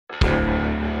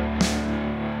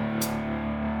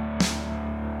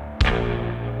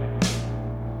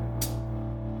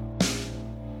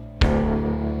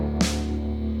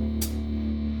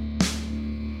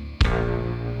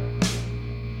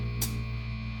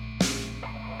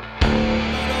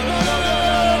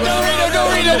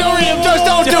read them. Don't read them.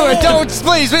 Don't do it. Don't,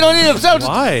 please. We don't need them. Don't.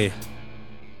 Why?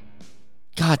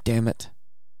 God damn it.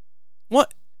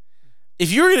 What?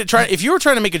 If you were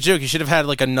trying to make a joke, you should have had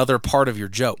like another part of your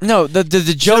joke. No, the joke.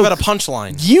 You should have had a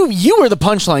punchline. You were the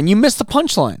punchline. You missed the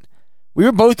punchline. We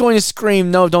were both going to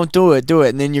scream, no, don't do it,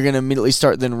 and then you're going to immediately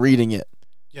start then reading it.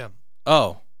 Yeah.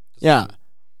 Oh. Yeah.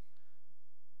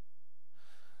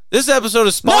 This episode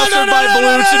is sponsored by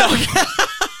Blue.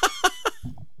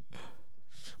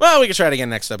 Well, we can try it again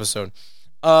next episode.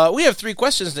 We have 3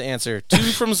 questions to answer.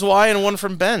 2 from Zwei and 1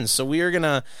 from Ben. So we are going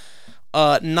to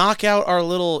knock out our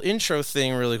little intro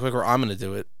thing really quick, or I'm going to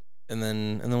do it. And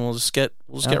then we'll just get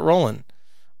rolling.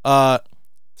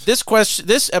 This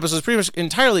episode is pretty much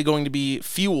entirely going to be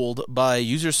fueled by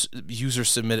user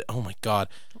submitted. Oh my god!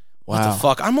 What the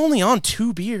fuck? I'm only on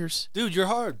 2 beers, dude. You're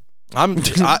hard.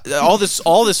 All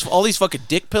these fucking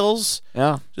dick pills.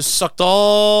 Yeah, just sucked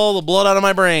all the blood out of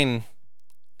my brain.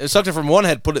 It sucked it from one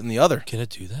head, put it in the other. Can it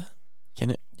do that?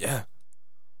 Can it? Yeah.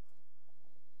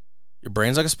 Your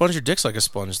brain's like a sponge. Your dick's like a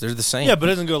sponge. They're the same. Yeah, but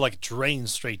it doesn't go like drain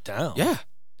straight down. Yeah.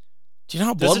 Do you know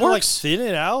how blood Does it works? Like thin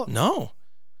it out? No.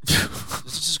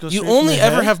 Just you only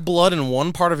ever have blood in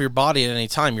one part of your body at any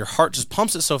time. Your heart just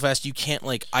pumps it so fast you can't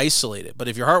like isolate it. But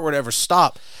if your heart were to ever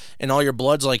stop and all your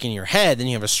blood's like in your head, then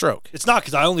you have a stroke. It's not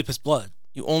because I only piss blood.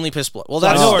 You only piss blood. Well,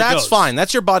 So that's fine.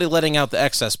 That's your body letting out the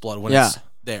excess blood when it's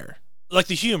there. Like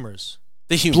the humors.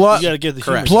 The humors. Blood, you gotta get the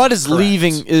humors. Blood is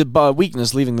leaving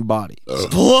weakness leaving the body.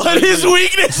 Blood is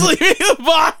weakness leaving the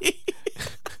body.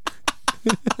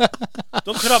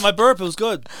 Don't cut out my burp. It was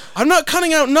good. I'm not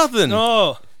cutting out nothing.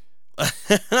 No.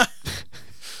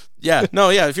 Yeah.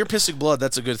 If you're pissing blood,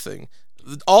 that's a good thing.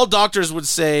 All doctors would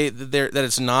say that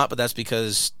it's not, but that's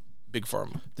because Big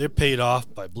Pharma. They're paid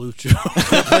off by Blue Chew.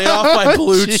 They're paid off by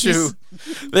Blue Chew.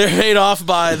 They're paid off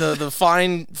by the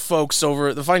fine folks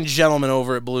over, the fine gentlemen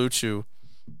over at Blue Chew.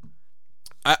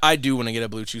 I do want to get a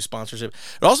Blue Chew sponsorship.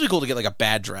 It'd also be cool to get like a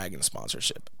Bad Dragon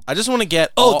sponsorship. I just want to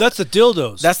get. That's the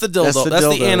dildos. That's the dildo.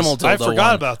 That's the animal dildo. I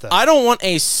forgot about that. I don't want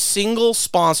a single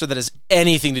sponsor that has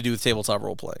anything to do with tabletop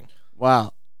role playing.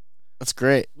 Wow, that's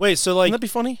great. Wait, so like, wouldn't that be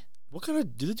funny? What kind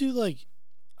of do they do? Like,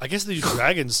 I guess they do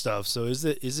dragon stuff. So is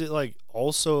it like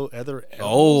also other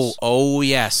animals? Oh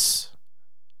yes.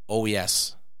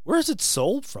 Where is it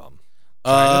sold from?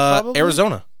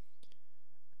 Arizona.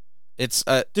 It's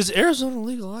Does Arizona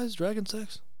legalize dragon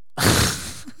sex?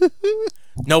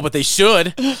 No, but they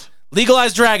should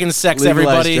legalize dragon sex.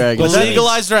 Everybody,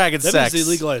 legalize dragon sex. That means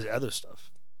they legalize other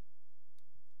stuff.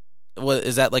 What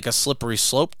is that, like a slippery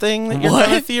slope thing that you're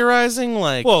kind of theorizing?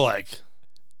 Like, well, like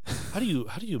how do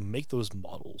you make those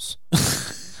models?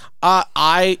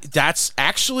 That's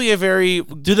actually a very.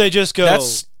 Do they just go?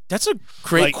 That's a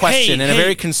great question and a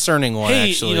very concerning one.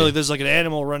 Actually, there's like an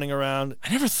animal running around. I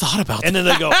never thought about that. And then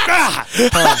they go,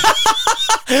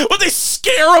 Would they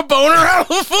scare a boner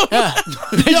out of them? Yeah.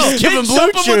 They just give him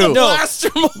Blue Chew. Plaster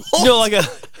Molds. No, like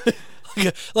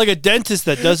a dentist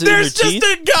that does it in their teeth.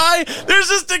 There's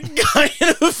just a guy in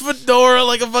a fedora,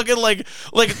 like a fucking like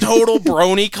total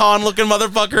BronyCon looking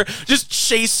motherfucker, just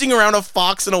chasing around a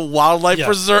fox in a wildlife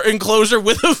preserve enclosure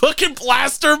with a fucking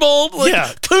plaster mold.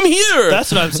 Like, come here.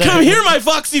 That's what I'm saying. Come here, my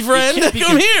foxy friend.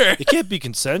 Come here. It can't be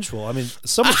consensual. I mean,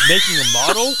 someone's making a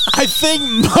model. I think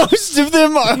most of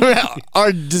them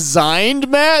are designed,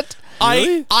 Matt.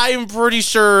 Really? I'm pretty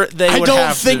sure they would have to be. I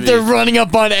don't think they're running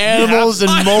up on animals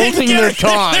and molding their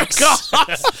cocks.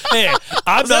 Hey,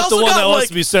 I'm not the one that wants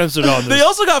to be censored on this. They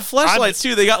also got fleshlights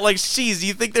too. They got like cheese.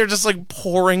 You think they're just like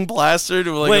pouring plaster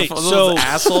to like a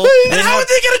asshole? And how would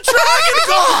they get a dragon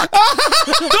cock?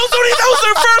 That was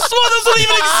their first one. Those don't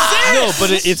even exist. No,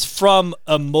 but it's from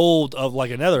a mold of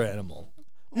like another animal.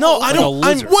 No, I don't.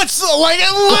 What's like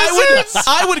a lizard?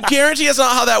 I would guarantee that's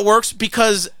not how that works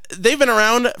because they've been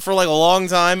around for like a long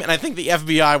time, and I think the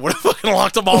FBI would have fucking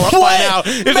locked them all up by now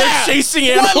if they're chasing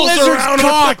animals what lizard's around.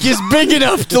 Cock is big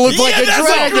enough to look like a dragon?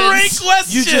 That's a great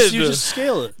question. You just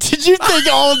scale it. Did you think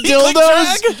all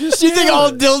dildos? Do you think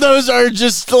all dildos are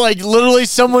just like literally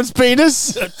someone's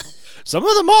penis? Some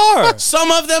of them are. Some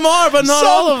of them are, but not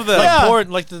all of them. Like porn,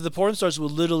 like the porn stars will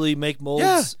literally make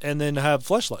molds and then have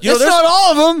fleshlights. That's not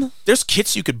all of them. There's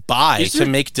kits you could buy to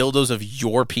make dildos of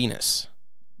your penis.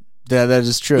 Yeah, that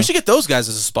is true. We should get those guys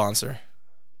as a sponsor.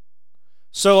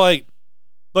 So, like,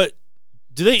 but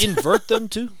do they invert them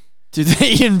too? Do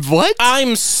they what?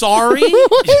 I'm sorry.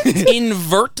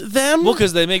 Invert them? Well,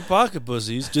 because they make pocket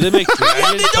pussies. Do they make dragon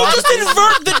Well, they don't just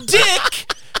invert the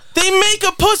dick. They make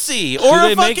a pussy or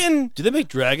a fucking. Do they make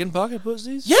dragon pocket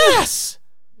pussies? Yes.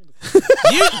 I'm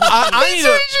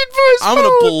gonna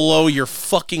blow your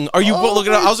fucking. Are you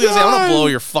looking? I was gonna say I'm gonna blow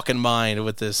your fucking mind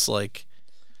with this. Like,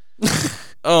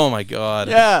 Oh my god.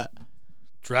 Yeah.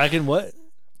 Dragon what?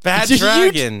 Bad Did you-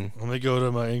 dragon. Let me go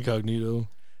to my incognito.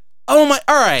 Oh my!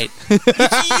 All right,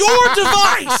 it's your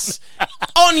device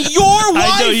on your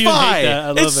I know you Wi-Fi. hate that. I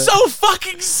love It's it. so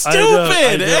fucking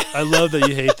stupid. I love that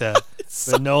you hate that,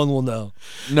 but no one will know.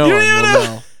 No You one don't will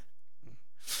even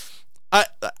know.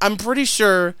 I'm pretty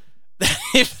sure that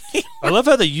if I love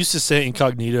how they used to say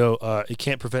incognito. It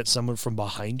can't prevent someone from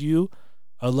behind you.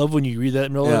 I love when you read that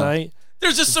in the middle of the night.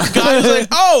 there's just some guy who's like,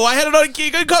 "Oh, I had it on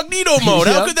incognito mode.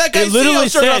 How Yeah. could that guy It see literally I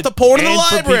was turning said, off the porn in the and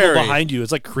for people library?" behind you.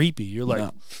 It's like creepy. You're like,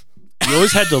 No. you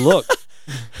always had to look.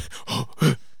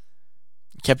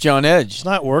 Kept you on edge. It's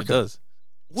not It working. does.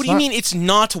 What It's do you not- mean it's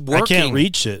not working? I can't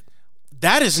reach it.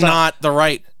 That is not- not the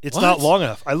right. It's What? not long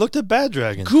enough. I looked at Bad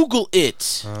Dragon. Google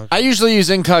it. I usually use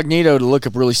incognito to look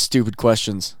up really stupid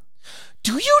questions.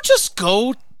 Do you just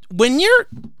go when you're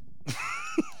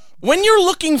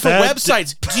looking for Bad-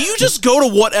 websites? Do you just go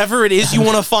to whatever it is you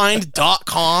want to find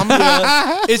 .com?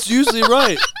 It's usually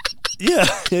right. Yeah,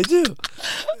 I do.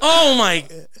 Oh my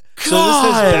god! So this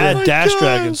says Bad my Dash God.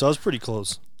 Dragon, so I was pretty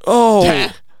close.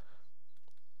 Oh.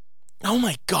 Oh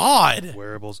my god!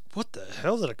 Wearables. What the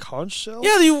hell? Is that a conch shell?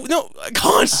 Yeah, a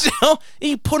conch shell.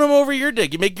 You put them over your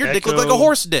dick. You make your dick look like a Echo.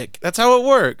 horse dick. That's how it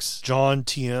works. John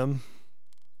TM.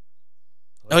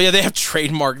 Oh yeah, they have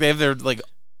trademark. They have their like.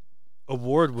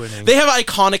 Award winning. They have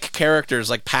iconic characters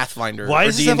like Pathfinder Why or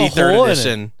does this have D&D a Third hole in it?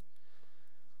 Edition,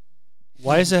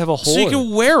 Why does it have a hole? so you in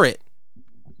can it? wear it.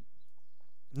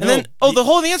 No, And then, the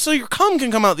hole in the end, so your cum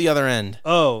can come out the other end.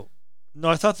 Oh, no!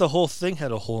 I thought the whole thing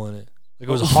had a hole in it. Like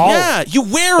it was hollow. Yeah, you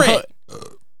wear it.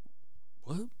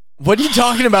 What are you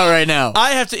talking about right now?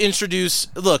 I have to introduce.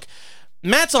 Look,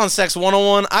 Matt's on Sex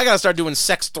 101. I gotta start doing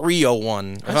Sex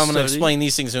 301 if I'm gonna studied. explain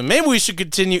these things to him. Maybe we should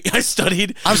continue. I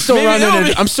studied. I'm still Maybe running. that would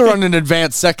be- I'm still running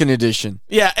advanced second edition.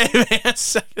 Yeah, advanced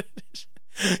second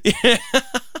edition. Yeah.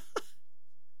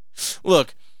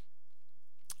 Look,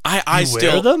 I You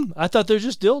still wear them? I thought they're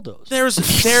just dildos. There's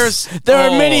There are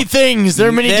oh, many things. There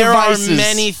are many devices. There are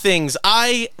many things.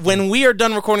 When we are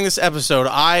done recording this episode,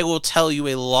 I will tell you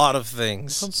a lot of It's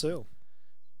things. on sale.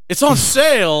 It's on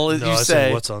sale, as No, you I say.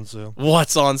 said what's on sale.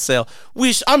 What's on sale?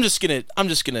 I'm just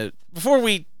gonna before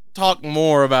we talk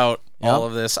more about all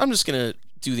of this, I'm just gonna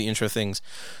do the intro things.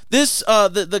 This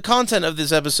the content of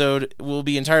this episode will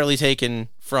be entirely taken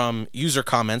from user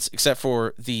comments, except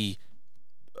for the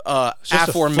just a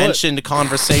aforementioned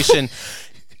conversation.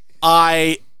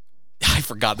 I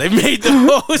forgot they made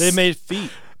those. They made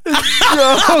feet.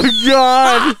 Oh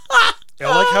God!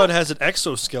 I like how it has an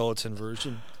exoskeleton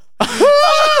version.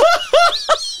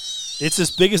 It's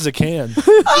as big as a can. See?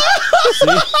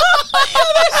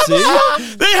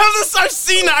 See? They have this. I've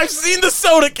seen the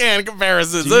soda can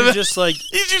comparisons. Do you just like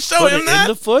Did you show put him it that?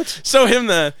 in the foot? Show him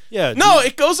that. Yeah. No,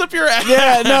 it goes up your ass.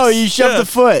 Yeah, no, you shove the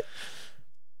foot.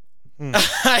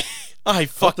 I Hope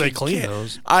fucking they clean can't.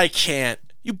 those. I can't.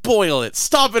 You boil it.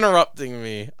 Stop interrupting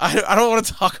me. I don't want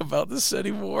to talk about this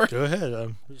anymore. Go ahead.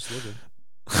 I'm just looking.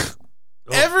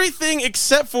 Everything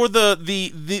except for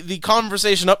the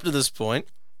conversation up to this point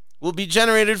will be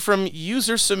generated from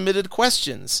user submitted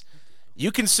questions.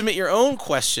 You can submit your own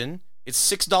question. It's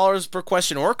 $6 per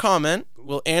question or comment.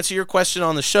 We'll answer your question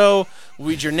on the show. We'll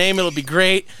read your name. It'll be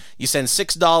great. You send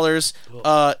 $6.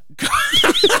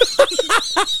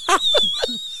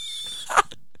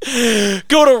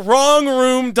 Go to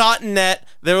wrongroom.net.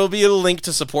 There will be a link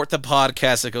to support the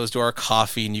podcast that goes to our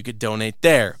coffee, and you could donate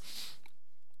there.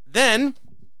 Then,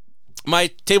 my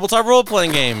tabletop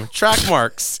role-playing game, Track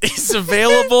Marks, is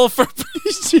available for...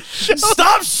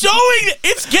 Stop showing!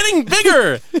 It's getting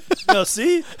bigger! No,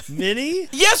 see? Mini?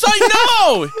 Yes, I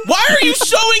know! Why are you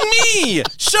showing me?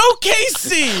 Show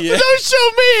Casey! Don't show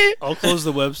me. I'll close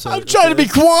the website. I'm trying to be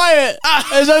quiet.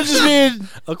 As I'm just being.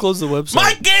 I'll close the website.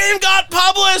 My game got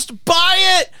published! Buy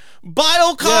it!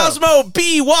 Bylcosmo,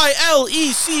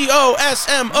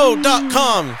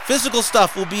 BYLECOSMO.com. Physical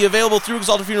stuff will be available through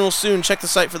Exalted Funerals soon. Check the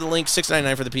site for the link.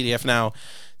 $6.99 for the PDF now.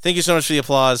 Thank you so much for the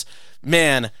applause.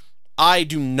 Man, I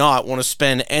do not want to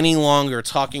spend any longer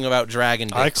talking about dragon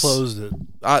dicks. I closed it.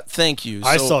 Thank you.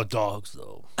 I So, saw dogs,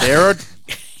 though. there are...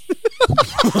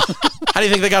 How do you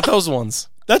think they got those ones?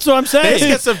 That's what I'm They just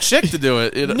saying. get some chick to do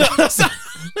it. You know?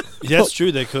 That's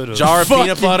true. They could have. Jar of peanut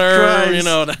Fucking butter, Christ. you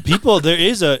know. People, there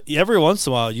is every once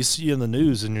in a while you see in the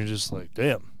news and you're just like,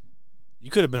 damn,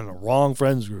 you could have been in the wrong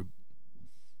friends group.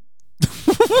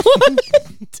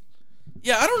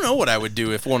 Yeah, I don't know what I would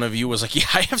do if one of you was like, yeah,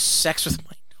 I have sex with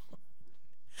my dog.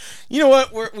 You know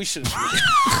what? We should.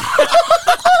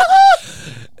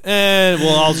 And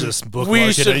well, I'll just bookmark We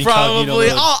it. should incognito probably.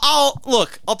 mode. I'll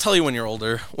look. I'll tell you when you're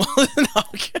older. Well, no,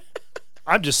 okay.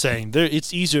 I'm just saying,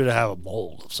 it's easier to have a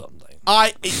mold of something.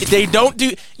 They don't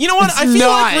do. You know what? It's I feel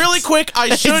like not. really quick.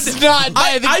 I should. It's not.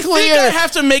 I think I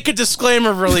have to make a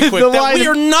disclaimer really quick that we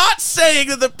are not saying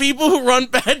that the people who run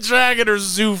Bad Dragon are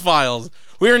zoophiles.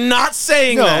 We are not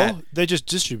saying that. No, they just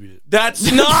distribute it. That's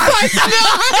not.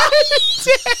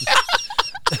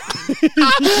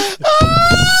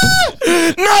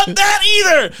 Not that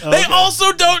either. Okay. They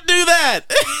also don't do that.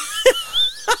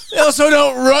 They also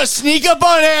don't sneak up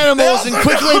on animals and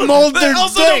quickly mold their dicks. They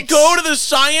also don't go to the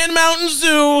Cheyenne Mountain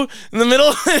Zoo in the middle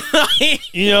of the night.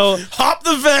 You know, hop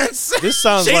the fence. This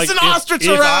sounds chase like an ostrich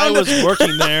if around. I was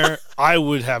working there, I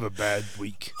would have a bad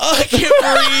week. I can't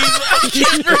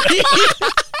breathe.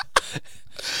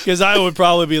 Because I would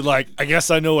probably be like, I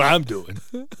guess I know what I'm doing.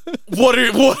 What?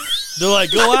 They're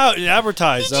like, go out and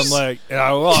advertise. I'm like,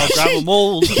 I'll grab a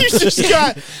mold. You just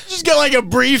got like a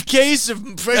briefcase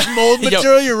of fresh mold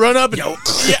material. You run up and yeah.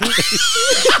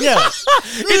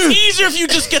 It's easier if you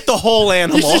just get the whole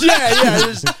animal.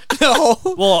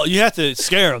 Well, you have to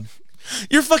scare them.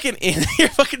 You're fucking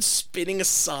spinning a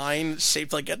sign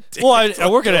shaped like a dick. Well, I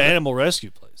work at an animal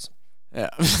rescue place. Yeah,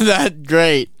 that's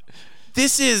great.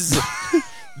 This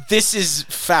is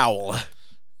foul.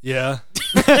 Yeah.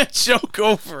 Joke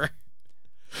over.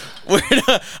 I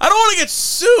don't want to get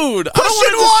sued. I don't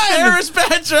want to embarrass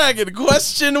Bad Dragon.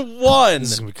 Question 1.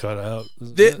 This is gonna be cut out.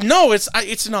 No,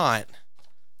 it's not.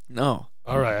 No.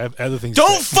 All right, I have other things.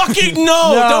 Don't fucking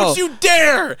no! Don't you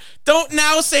dare! Don't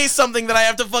now say something that I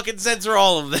have to fucking censor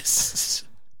all of this.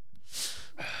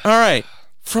 All right,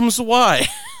 from Zwei.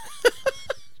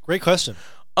 Great question.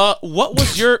 What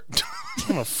was your?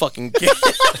 I'm a fucking kid.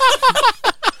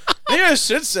 Maybe I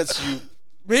should censor you.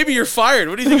 Maybe you're fired.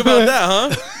 What do you think about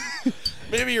that, huh?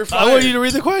 Maybe you're fired. I want you to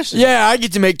read the question. Yeah, I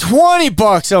get to make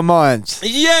 $20 a month.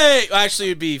 Yay!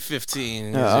 Actually, it'd be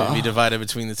 15. It'd be divided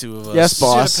between the two of us. Yes,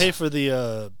 boss. You gotta pay for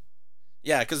the.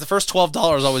 Yeah, because the first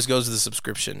 $12 always goes to the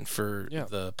subscription for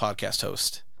the podcast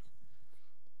host.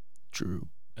 True.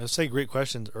 I was saying great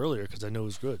questions earlier because I know it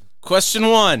was good. Question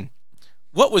 1.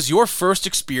 What was your first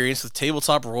experience with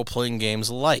tabletop role-playing games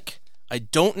like? I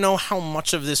don't know how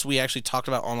much of this we actually talked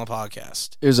about on the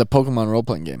podcast. It was a Pokemon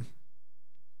role-playing game.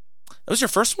 That was your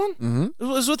first one? Mm-hmm. It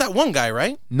was with that one guy,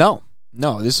 right? No.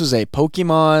 This was a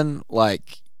Pokemon,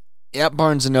 at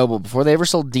Barnes & Noble. Before they ever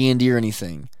sold D&D or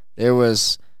anything, there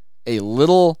was it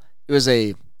was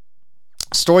a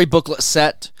story booklet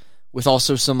set with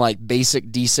also some,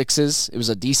 basic D6s. It was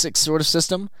a D6 sort of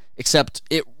system, except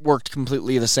it worked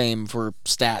completely the same for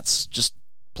stats, just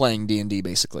playing D&D,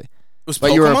 basically.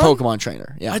 But you were a Pokemon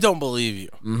trainer. Yeah. I don't believe you.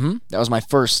 Mm-hmm. That was my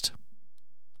first.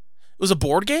 It was a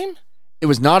board game? It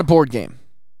was not a board game.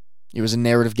 It was a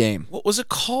narrative game. What was it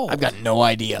called? I've got no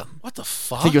idea. What the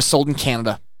fuck? I think it was sold in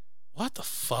Canada. What the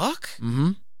fuck?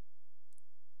 Mm-hmm.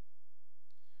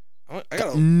 I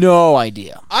got no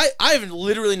idea. I've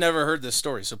literally never heard this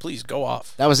story, so please go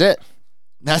off. That was it.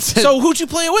 That's it. So who'd you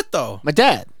play it with, though? My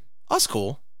dad. Oh, that's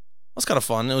cool. That's kind of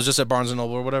fun. It was just at Barnes &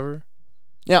 Noble or whatever?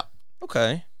 Yeah.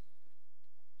 Okay.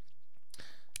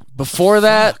 Before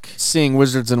that, seeing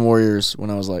Wizards and Warriors when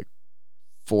I was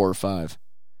 4 or 5.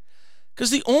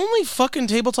 Because the only fucking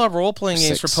tabletop role-playing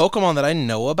games for Pokemon that I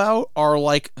know about are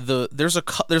there's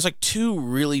 2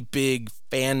 really big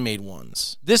fan-made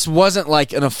ones. This wasn't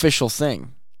an official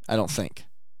thing, I don't think.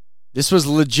 This was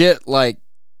legit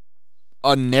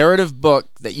a narrative book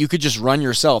that you could just run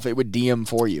yourself. It would DM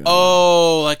for you.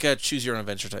 Oh, like a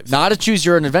choose-your-own-adventure type thing. Not a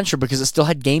choose-your-own-adventure because it still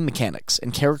had game mechanics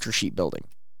and character sheet building.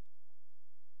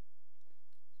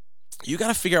 You got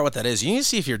to figure out what that is. You need to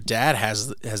see if your dad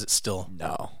has it still.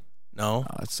 No,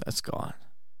 it's gone.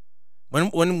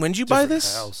 When did you buy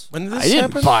this? House. When did this I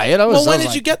didn't happen? buy it. When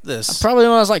did you get this? Probably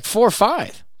when I was 4 or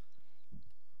 5.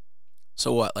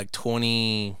 So what,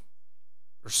 20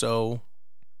 or so?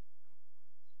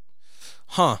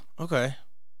 Huh. Okay.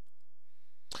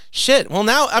 Shit. Well,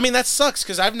 now that sucks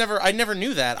because I never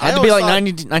knew that. It had to be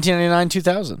 1999,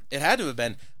 2000. It had to have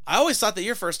been. I always thought that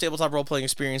your first tabletop role-playing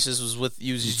experiences was with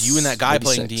you and that guy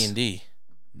playing D&D.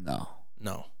 No.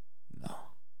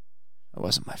 That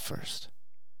wasn't my first.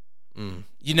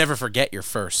 You never forget your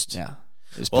first. Yeah.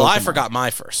 Well, I forgot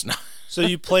my first. So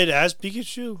you played as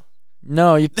Pikachu?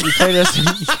 No, you played as...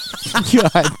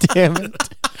 God damn it.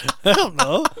 I don't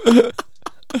know.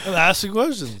 I'm asking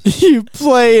questions. You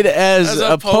played as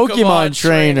a Pokemon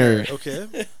trainer.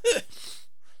 Okay.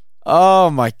 Oh,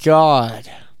 my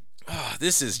God. Oh,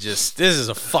 this is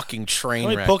a fucking train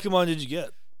wreck. How many Pokemon did you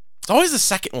get? It's always the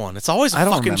second one. It's always a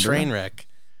fucking train wreck.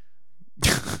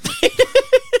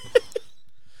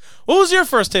 What was your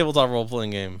first tabletop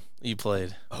role-playing game you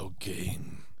played? Okay.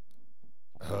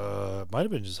 might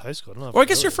have been just high school. I don't know. Or I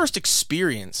guess your first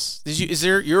experience. Is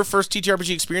there your first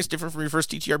TTRPG experience different from your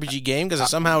first TTRPG game? Because I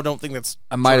somehow don't think that's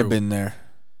I might have true. been there.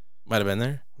 Might have been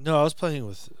there. No, I was playing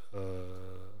with a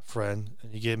friend,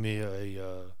 and he gave me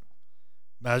a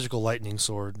magical lightning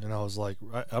sword, and I was like,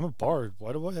 I'm a bard.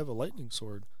 Why do I have a lightning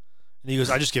sword? And he goes,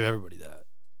 I just give everybody that.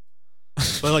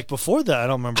 But like before that, I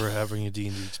don't remember having a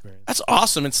D&D experience. That's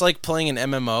awesome. It's like playing an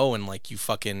MMO and like you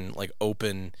fucking like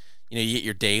open, you get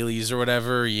your dailies or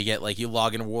whatever. You get like you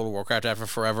log into World of Warcraft after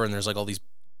forever, and there's like all these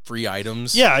free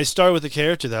items. Yeah, I started with a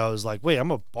character that I was like, wait,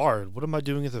 I'm a bard. What am I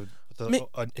doing with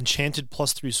an enchanted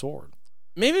 +3 sword?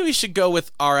 Maybe we should go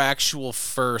with our actual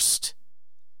first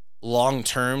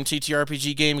long-term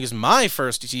TTRPG game, because my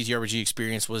first TTRPG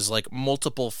experience was like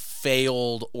multiple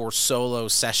failed or solo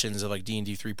sessions of like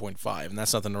D&D 3.5, and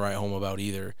that's nothing to write home about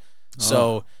either.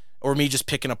 So, or me just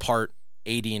picking apart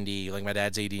AD&D, like my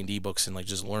dad's AD&D books, and like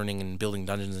just learning and building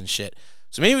dungeons and shit.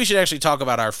 So maybe we should actually talk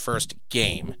about our first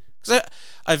game, because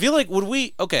I feel like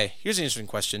okay, here's an interesting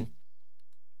question.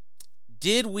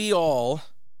 Did we all,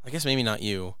 I guess maybe not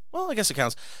you, well, I guess it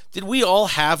counts. Did we all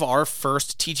have our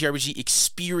first TTRPG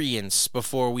experience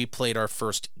before we played our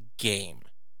first game?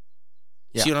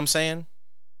 Yeah. See what I'm saying?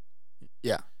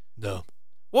 Yeah. No.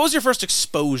 What was your first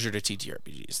exposure to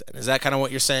TTRPGs then? Is that kind of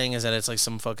what you're saying? Is that it's like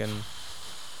some fucking...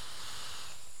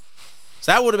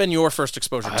 So that would have been your first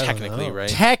exposure I don't technically, know. right?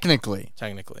 Technically,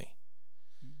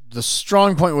 The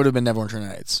strong point would have been Neverwinter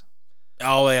Nights.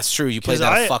 Oh, that's true. You played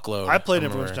that a fuckload. I played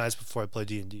remember. Neverwinter Nights before I played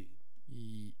D&D.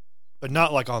 But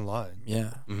not like online. Yeah.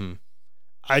 Mm-hmm.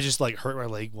 I just like hurt my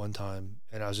leg one time,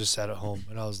 and I was just sat at home,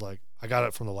 and I was like, I got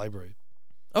it from the library.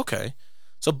 Okay.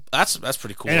 So that's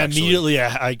pretty cool. And actually. immediately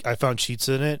I found cheats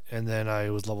in it, and then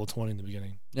I was level 20 in the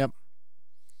beginning. Yep.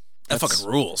 That fucking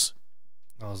rules.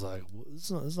 I was like, well, this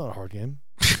is not a hard game.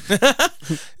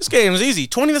 This game is easy.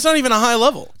 20, that's not even a high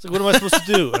level. It's like, what am I supposed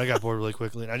to do? And I got bored really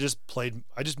quickly, and I just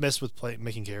messed with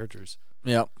making characters.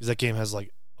 Yep. Because that game has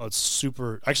like a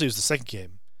super... Actually, it was the second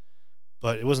game.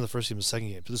 But it wasn't the first game, it was the second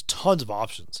game. So there's tons of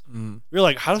options. You're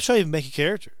like, how should I even make a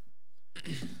character?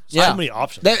 So many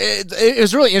options. It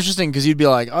was really interesting because you'd be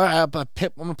like, all right, I'm going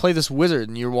to play this wizard.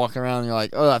 And you're walking around and you're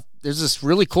like, oh, there's this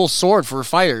really cool sword for a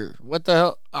fighter. What the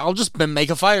hell? I'll just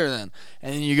make a fighter then.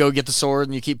 And then you go get the sword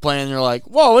and you keep playing and you're like,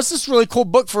 whoa, what's this really cool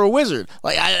book for a wizard?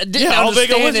 Like, I didn't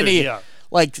understand any,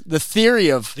 like, the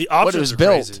theory of the what it was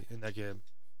built crazy in that game.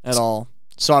 at all.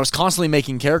 So I was constantly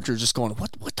making characters just going,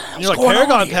 what the hell? You're like,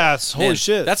 Paragon Paths, holy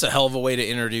shit. That's a hell of a way to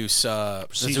introduce, to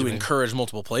encourage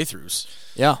multiple playthroughs.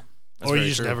 Yeah. Or you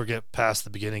just never get past the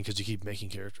beginning because you keep making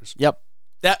characters. Yep.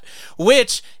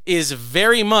 Which is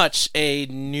very much a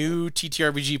new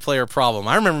TTRPG player problem.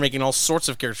 I remember making all sorts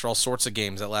of characters for all sorts of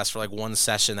games that last for like one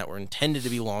session that were intended to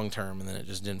be long term, and then it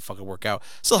just didn't fucking work out.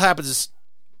 Still happens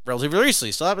relatively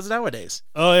recently. Still happens nowadays.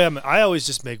 Oh yeah, I always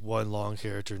just make one long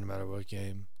character no matter what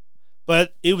game.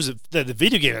 But it was the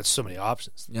video game had so many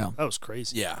options. Yeah. That was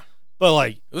crazy. Yeah. But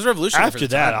like it was revolutionary. After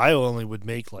that, I only would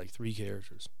make like 3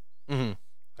 characters. Mm-hmm.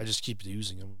 I just keep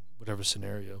using them, whatever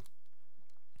scenario.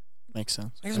 Makes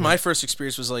sense. I guess my first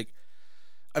experience was like,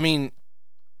 I mean,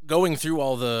 going through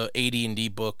all the AD&D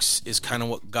books is kind of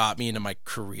what got me into my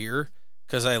career,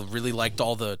 because I really liked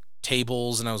all the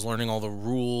tables and I was learning all the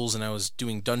rules and I was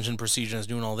doing dungeon procedure and I was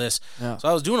doing all this. Yeah. So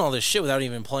I was doing all this shit without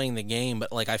even playing the game,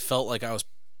 but like I felt like I was,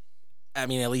 at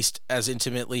least as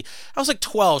intimately. I was like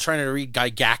 12 trying to read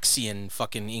Gygaxian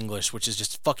fucking English, which is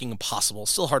just fucking impossible.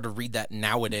 Still hard to read that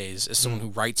nowadays as someone who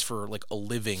writes for like a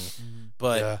living.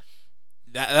 But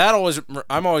that always,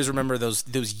 I'm always remember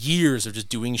those years of just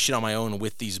doing shit on my own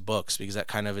with these books, because that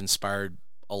kind of inspired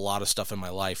a lot of stuff in my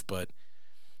life. But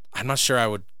I'm not sure I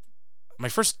would. My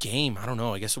first game, I don't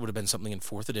know. I guess it would have been something in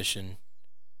 4th edition.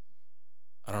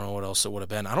 I don't know what else it would have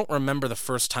been. I don't remember the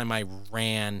first time I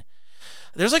ran.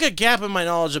 There's like a gap in my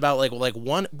knowledge about like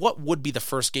what would be the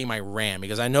first game I ran,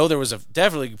 because I know there was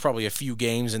definitely probably a few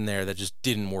games in there that just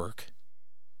didn't work.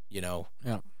 Yeah.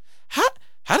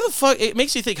 How the fuck? It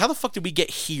makes you think. How the fuck did we get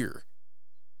here?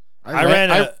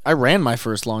 I ran my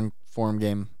first long form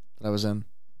game that I was in.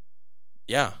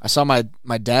 Yeah. I saw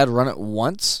my dad run it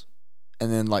once, and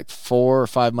then like 4 or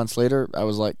 5 months later, I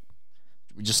was like,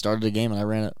 we just started a game and I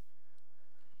ran it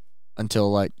until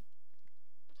like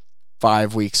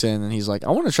 5 weeks in, and he's like, I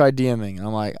want to try DMing. And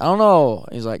I'm like, I don't know.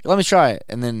 He's like, let me try it.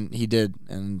 And then he did,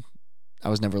 and I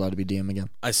was never allowed to be DM again.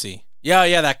 I see. Yeah.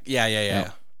 Yep.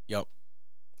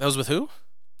 That was with who?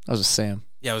 That was with Sam.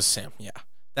 Yeah, it was Sam. Yeah.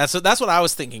 That's what I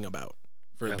was thinking about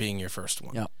for it being your first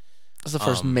one. Yeah. That's the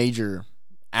first major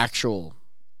actual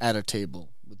at a table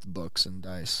with the books and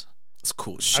dice. It's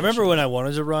cool. I remember when I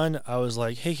wanted to run, I was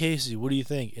like, hey, Casey, what do you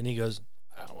think? And he goes,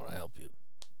 I don't want to help you.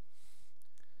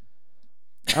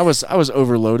 I was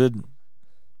overloaded.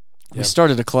 We Yeah.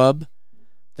 started a club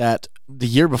that the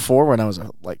year before, when I was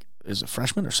is a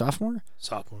freshman or sophomore,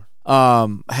 Sophomore.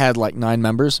 had like 9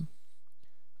 members.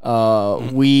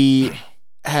 We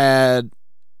had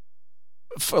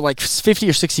like 50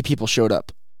 or 60 people showed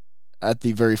up at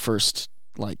the very first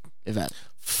like event.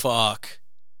 Fuck.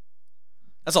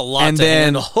 That's a lot And to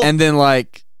then handle. and then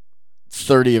like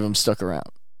 30 of them stuck around.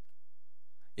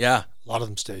 Yeah. A lot of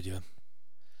them stayed, yeah.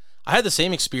 I had the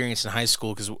same experience in high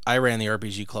school because I ran the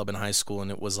RPG club in high school,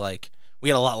 and it was like we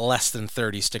had a lot less than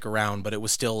 30 stick around, but it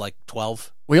was still like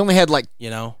 12, We only had like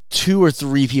 2 or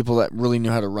 3 people that really knew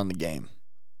how to run the game.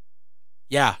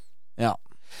 Yeah. Yeah.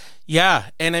 Yeah.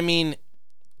 And I mean,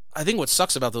 I think what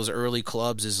sucks about those early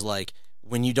clubs is like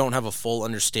when you don't have a full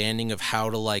understanding of how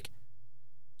to like,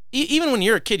 even when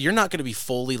you're a kid, you're not going to be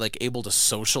fully like able to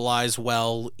socialize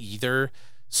well either.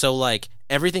 So like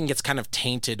everything gets kind of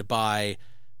tainted by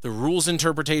the rules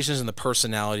interpretations and the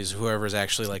personalities of whoever's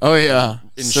actually like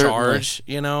in charge,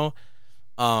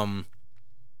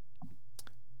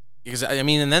 because I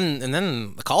mean, and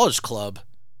then the college club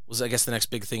was, I guess, the next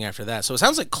big thing after that. So it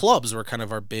sounds like clubs were kind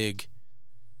of our big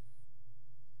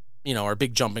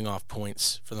jumping off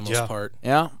points for the most part.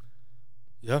 Yeah.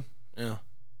 Yeah. Yeah.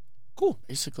 Cool.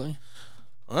 Basically.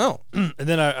 Well, And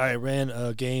then I ran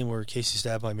a game where Casey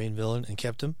stabbed my main villain and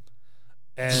kept him.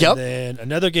 And Yep. then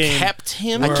another game kept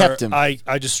him. I where kept him. I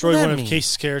destroyed What does one that of mean?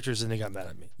 Casey's characters and they got mad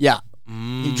at me. Yeah.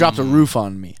 He dropped a roof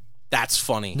on me. That's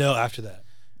funny. No, after that.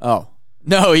 Oh.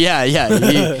 No, yeah.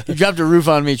 He dropped a roof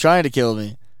on me trying to kill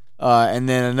me. And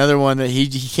then another one that he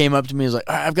came up to me and was like,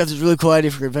 all right, I've got this really cool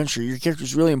idea for your adventure. Your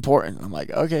character's really important. I'm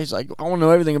like, okay. He's like, I want to know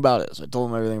everything about it. So I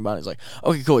told him everything about it. He's like,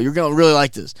 okay, cool. You're going to really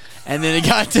like this. And then it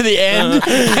got to the end.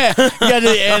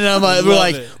 And I'm like, we're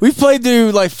like, we've played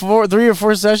through like 3 or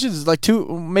 4 sessions, like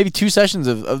 2 sessions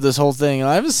of this whole thing. And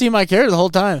I haven't seen my character the whole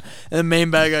time. And the main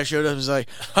bad guy showed up and was like,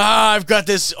 I've got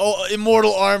this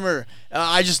immortal armor.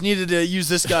 I just needed to use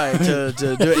this guy to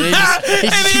do it.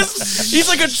 And he's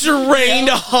like a drained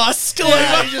husk.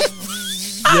 yeah, he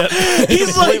just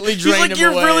He's like, completely drained him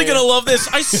you're away. really gonna love this.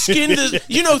 I skinned his,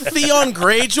 Theon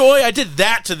Greyjoy. I did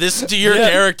that to your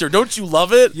character. Don't you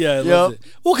love it? Yeah, I loved it.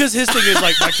 Well, because his thing is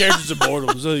like, my character's immortal.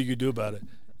 There's nothing you can do about it.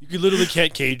 You literally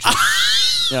can't cage him.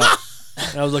 Yeah.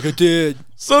 And I was like, I did.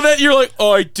 So that you're like,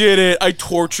 oh, I did it. I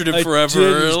tortured him forever.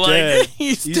 did. He's like, dead.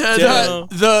 He's He's dead. dead.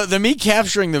 now. The me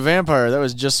capturing the vampire, that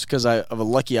was just because of a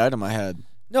lucky item I had.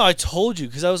 No, I told you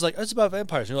because I was like, it's about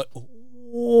vampires. And you're like,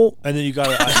 oh. And then you got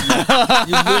it.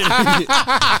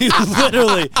 You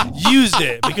literally used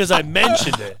it because I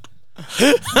mentioned it.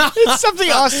 It's something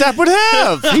Ostap would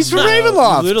have. He's from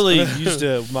Ravenloft. You literally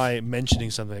used my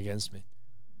mentioning something against me.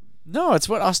 No, it's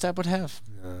what Ostap would have.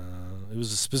 It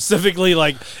was specifically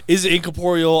like, is an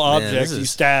incorporeal object this you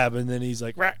is- stab, and then he's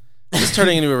like, "Rah." This is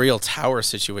turning into a real tower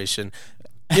situation.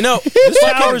 This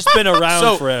tower's been around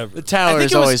So- forever. The tower I think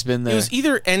has it was- always been there. It was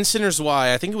either Ensign or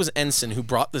Zwei. I think it was Ensign who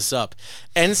brought this up.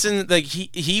 Ensign, like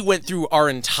he went through our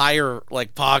entire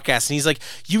like podcast, and he's like,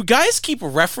 "You guys keep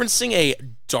referencing a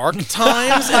Dark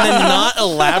Times and then not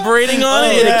elaborating on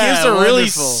it, and it gives a really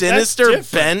wonderful. sinister That's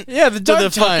different. bent." yeah, the to dark the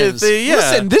fucking times. thing. Yeah.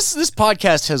 Listen, this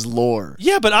podcast has lore.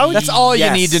 Yeah, but I would. That's all Yes.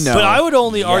 you need to know. But I would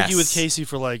only argue Yes. with Casey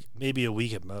for like maybe a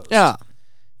week at most. Yeah.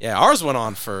 Yeah, ours went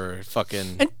on for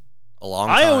fucking a long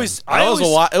time. I always-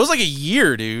 It was like a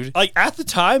year, dude. Like at the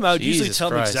time, I would usually Jesus tell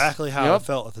them Christ. exactly how I Yep.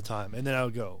 felt at the time, and then I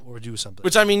would go or do something.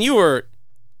 Which I mean, you were.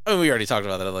 I mean, we already talked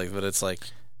about that, like, but it's like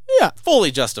Yeah. fully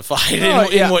justified Oh,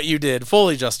 in yeah. what you did.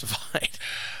 Fully justified.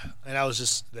 And I was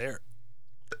just there.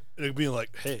 And it'd be like,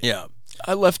 hey, Yeah.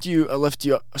 I left you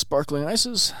sparkling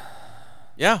ices.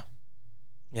 Yeah.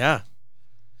 Yeah.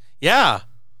 Yeah.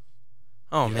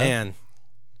 Oh man.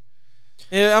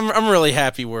 Yeah, I'm really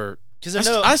happy we're because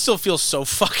I still feel so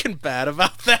fucking bad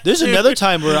about that. there's dude. another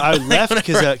time where I left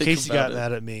because Whenever I think Casey about got it.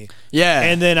 mad at me, Yeah.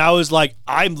 and then I was like,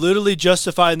 I'm literally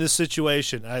justifying this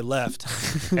situation. I left,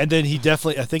 and then he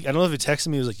definitely, I don't know if he texted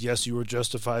me. He was like, yes, you were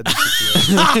justified in this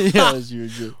situation. yes,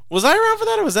 you were. Was I around for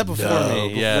that or was that before No,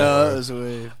 me? Yeah. No, that was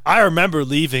way. I remember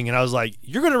leaving, and I was like,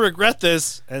 you're gonna regret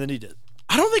this, and then he did.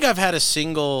 I don't think I've had a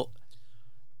single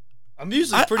I'm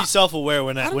usually pretty self-aware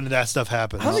when that stuff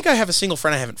happens. I don't think I have a single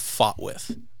friend I haven't fought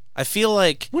with. I feel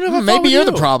like Maybe you're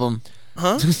the problem.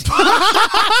 huh?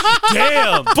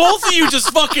 Damn. Both of you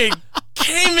just fucking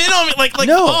came in on me like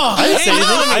No, oh, I didn't say came in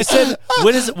anything. on me. I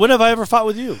said, when have I ever fought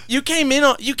with you? You came in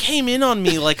on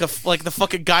me like the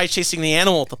fucking guy chasing the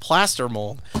animal with the plaster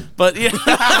mold. But yeah,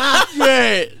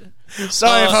 Great.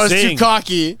 Sorry if I was sing. too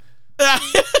cocky.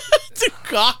 too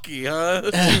cocky,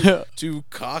 huh? Too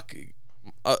cocky.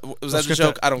 Was that the scrape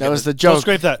joke? that. I don't That get was it. the Don't joke.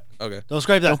 scrape that. Okay. Don't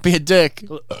scrape that. Don't be a dick.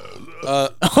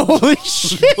 Holy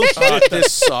shit.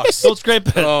 This sucks. Don't scrape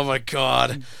it. Oh my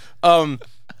god.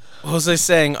 What was I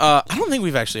saying? I don't think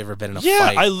we've actually ever been in a Yeah,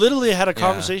 fight. I literally had a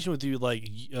conversation with you like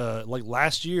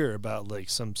last year about like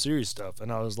some serious stuff,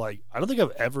 and I was like, I don't think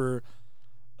I've ever,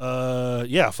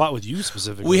 fought with you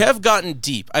specifically. We have gotten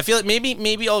deep. I feel like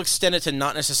maybe I'll extend it to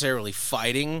not necessarily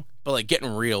fighting, but like getting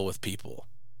real with people.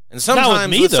 And sometimes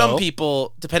me, with though. some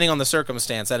people, depending on the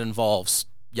circumstance, that involves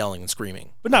yelling and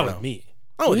screaming. but not I with don't know. me.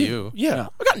 Not with you. Yeah,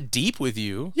 I've gotten deep with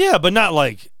you. yeah, but not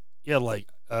like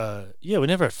we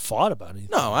never fought about anything.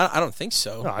 No, I don't think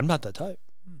so. No, I'm not that type.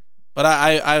 But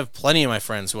I have plenty of my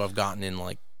friends who I've gotten in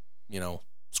like,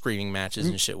 screaming matches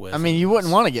and shit with. I mean, you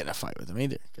wouldn't want to get in a fight with him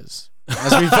either, because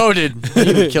as we voted,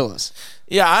 he would kill us.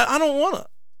 Yeah, I don't want to.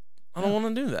 I don't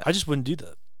want to do that. I just wouldn't do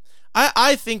that.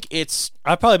 I think it's...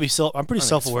 I'd probably be I'm pretty it's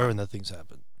self-aware fine. when that things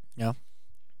happen. Yeah.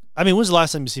 I mean, when's the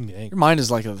last time you seen me angry? Your mind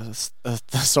is like a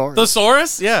thesaurus.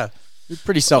 Thesaurus? Yeah. You're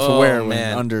pretty self-aware Oh, when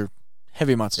man. under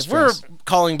heavy amounts of If we're stress.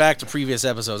 calling back to previous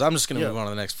episodes, I'm just going to move on to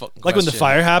the next fucking Like when the question.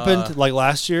 fire happened, like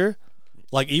last year,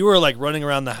 like you were like running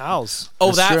around the house, Oh,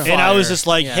 That's that true. fire. and I was just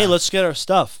like, Yeah. "Hey, let's get our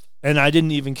stuff," and I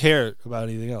didn't even care about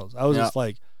anything else. I was Yeah. just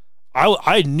like,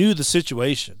 I knew the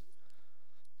situation.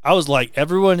 I was like,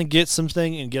 everyone get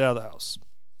something and get out of the house.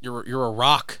 You're a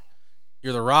rock.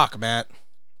 You're the Rock, Matt.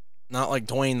 Not like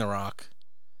Dwayne the Rock,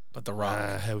 but the Rock.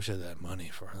 I wish I had that money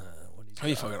for that. What Oh,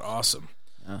 you fucking awesome.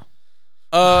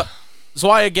 Yeah.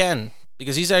 Zwei again,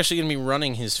 because he's actually going to be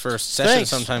running his first session Thanks.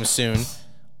 sometime soon.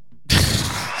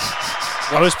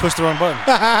 I always pushed the wrong button.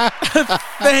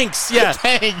 Thanks, yeah.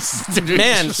 Thanks, dude.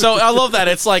 Man, so I love that.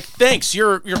 It's like, thanks,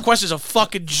 your question's a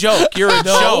fucking joke. You're a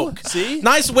joke. See?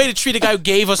 Nice way to treat a guy who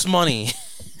gave us money.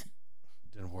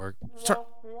 Didn't work. No,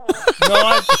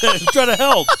 I'm trying to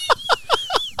help.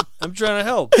 I'm trying to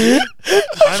help.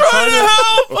 I'm trying to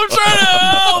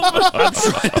help.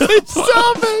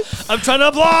 Stop it. I'm trying to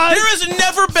apply. There has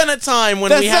never been a time when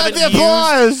That's we not haven't the used...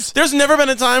 applause. There's never been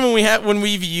a time when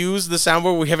we've used the soundboard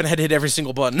where we haven't had to hit every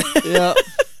single button. Yeah.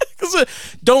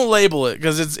 Don't label it,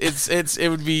 because it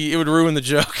would ruin the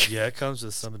joke. Yeah, it comes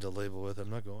with something to label with. I'm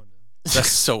not going to.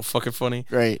 That's so fucking funny.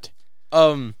 Great.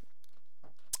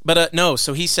 But no.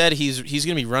 So he said he's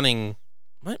gonna be running.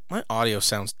 My audio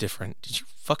sounds different. Did you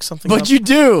fuck something up? But you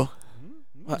do.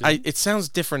 It sounds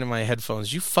different in my headphones.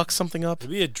 Did you fuck something up?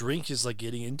 Maybe a drink is like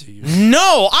getting into you.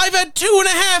 No, I've had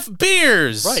 2.5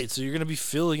 beers. Right, so you're going to be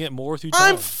filling it more through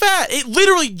time. I'm fat. It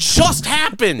literally just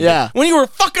happened. Yeah. When you were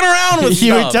fucking around with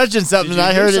You were stuff. touching something, Did and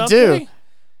I you heard do it too. something?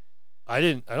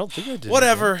 I don't think I did.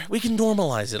 Whatever. We can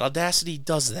normalize it. Audacity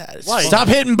does that. It's Why? fine. Stop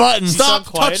hitting buttons. Stop sound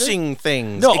quieter? touching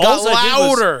things. No, it got all I did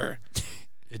was- louder.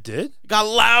 It did? It got I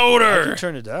louder. can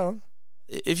turn it down.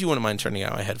 If you wouldn't mind turning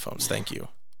out my headphones, thank you.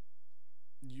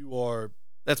 You are...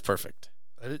 That's perfect.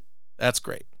 I didn't That's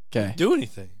great. Okay. do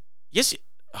anything. Yes.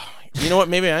 You know what?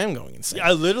 Maybe I am going insane. Yeah,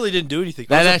 I literally didn't do anything.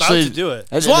 That I was actually about to do it.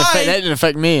 That Why? didn't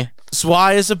affect me.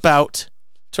 Zwei is about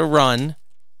to run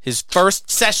his first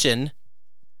session,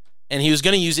 and he was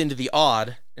going to use Into the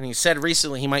Odd, and he said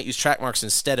recently he might use track marks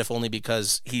instead, if only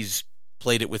because he's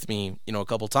played it with me, a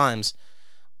couple times.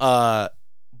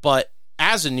 But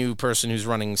as a new person who's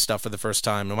running stuff for the first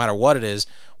time, no matter what it is,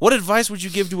 what advice would you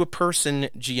give to a person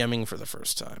GMing for the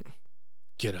first time?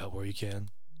 Get out where you can.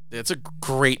 It's a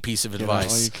great piece of Get out while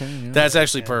advice. you can, yeah. That's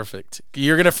actually perfect.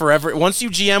 You're gonna forever once you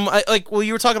GM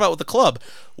you were talking about with the club.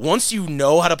 Once you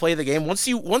know how to play the game, once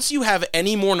you have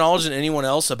any more knowledge than anyone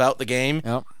else about the game,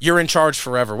 Yep. you're in charge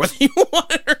forever, whether you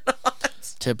want it or not.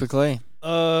 Typically,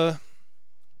 Uh,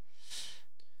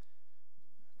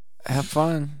 have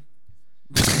fun.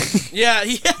 Yeah.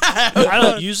 I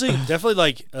don't usually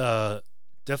definitely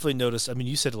notice. I mean,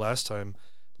 you said last time,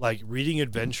 like reading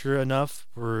adventure enough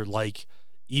where like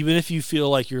even if you feel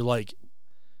like you're like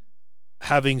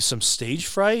having some stage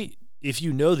fright, if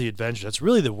you know the adventure, that's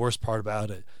really the worst part about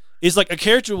it. Is like a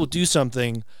character will do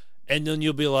something, and then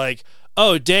you'll be like,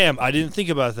 "Oh, damn, I didn't think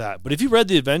about that." But if you read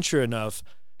the adventure enough,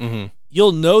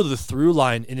 you'll know the through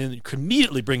line, and then you can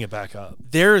immediately bring it back up.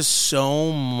 There is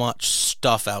so much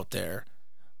stuff out there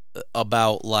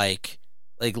about like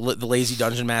the Lazy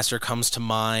Dungeon Master comes to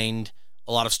mind.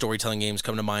 A lot of storytelling games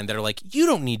come to mind that are like, you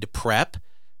don't need to prep,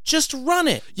 just run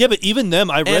it. Yeah, but even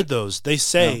them, I read And- those. They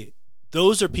say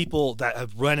those are people that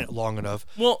have run it long enough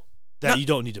Well, that you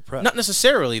don't need to prep. not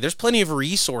necessarily. There's plenty of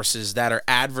resources that are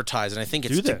advertised, and I think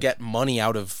it's Do to they? get money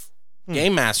out of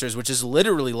game masters, which is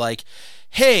literally like,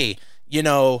 hey,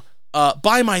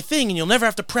 buy my thing and you'll never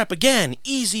have to prep again.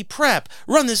 Easy prep.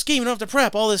 Run this game, you don't have to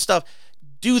prep. All this stuff.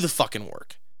 Do the fucking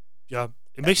work. Yeah.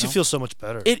 It makes you feel so much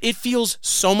better. It feels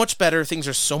so much better. Things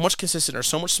are so much consistent, or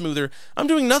so much smoother. I'm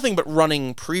doing nothing but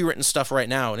running pre-written stuff right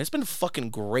now, and it's been fucking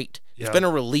great. Yeah. It's been a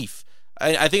relief.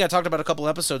 I think I talked about a couple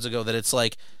episodes ago that it's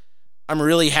like I'm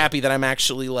really happy that I'm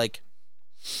actually like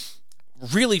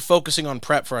really focusing on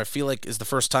prep for I feel like is the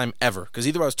first time ever, because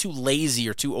either I was too lazy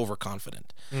or too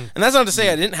overconfident. And that's not to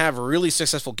say I didn't have really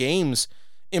successful games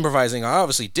improvising. I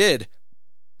obviously did,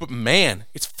 but man,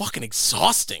 it's fucking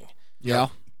exhausting. Yeah.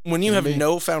 When you have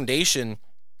no foundation,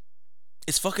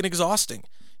 it's fucking exhausting.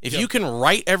 If you can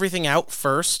write everything out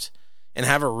first and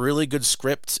have a really good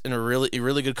script and a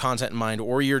really good content in mind,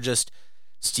 or you're just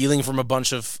stealing from a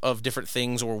bunch of different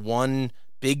things or one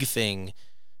big thing,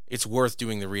 it's worth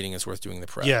doing the reading. It's worth doing the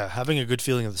prep. Yeah, having a good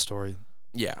feeling of the story.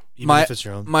 Yeah. Even if it's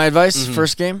your own. My advice,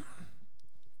 first game,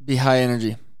 be high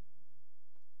energy.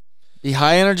 Be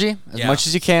high energy as much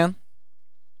as you can.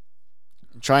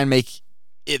 Try and make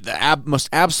it the most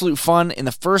absolute fun in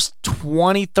the first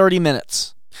 20, 30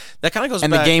 minutes. That kind of goes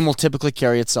and back. The game will typically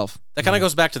carry itself. That kind of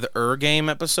goes back to the game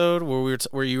episode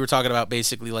where you were talking about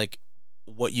basically like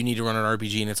what you need to run an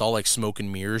RPG, and it's all like smoke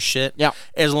and mirrors shit. Yeah.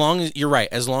 As long as you're right,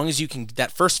 as long as you can,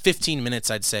 that first 15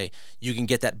 minutes, I'd say you can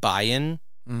get that buy-in,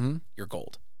 you're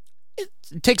gold. It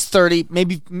takes 30,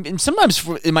 maybe, and sometimes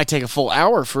it might take a full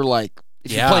hour for like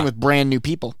if you're playing with brand new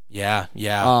people. Yeah.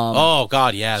 Oh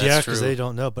God, yeah, that's true. Because they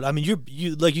don't know. But I mean,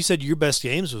 you like you said, your best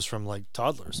games was from like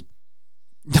toddlers.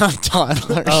 Not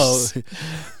toddlers.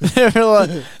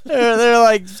 Oh, they're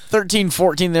like 13,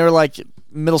 14. They were like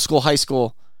middle school, high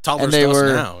school. Toddlers and they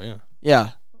were now, yeah.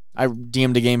 I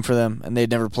DM'd a game for them, and they'd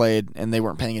never played, and they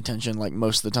weren't paying attention like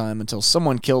most of the time until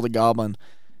someone killed a goblin,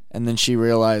 and then she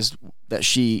realized that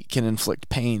she can inflict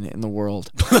pain in the world.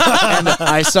 And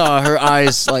I saw her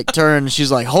eyes like turn.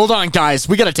 She's like, "Hold on, guys,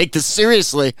 we got to take this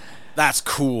seriously." That's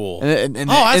cool. And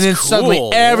that's then cool. suddenly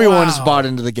everyone's bought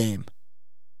into the game.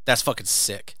 That's fucking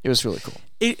sick. It was really cool.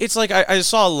 It's like I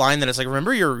saw a line that it's like,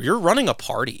 remember, you're running a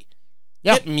party.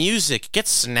 Yeah. Get music, get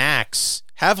snacks,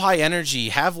 have high energy,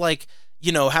 have like,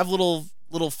 have little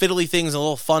fiddly things and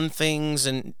little fun things,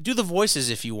 and do the voices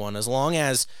if you want, as long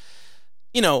as,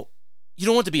 you don't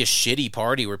want to be a shitty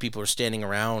party where people are standing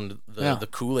around the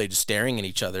Kool-Aid staring at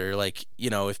each other. Like,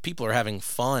 if people are having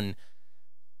fun,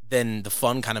 then the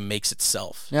fun kind of makes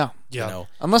itself. Yeah.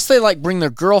 Unless they like bring their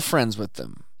girlfriends with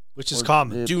them. Which is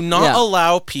common. Do not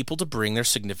allow people to bring their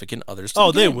significant others to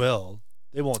the game. They will.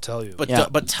 They won't tell you.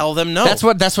 But tell them no. That's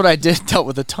what I dealt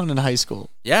with a ton in high school.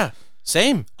 Yeah.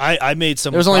 Same. I made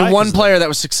some. There was only one player that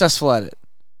was successful at it.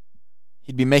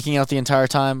 He'd be making out the entire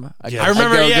time. I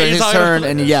remember. His turn,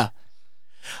 and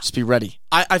just be ready.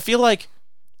 I feel like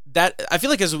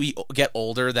as we get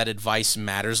older, that advice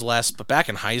matters less. But back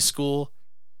in high school,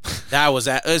 that was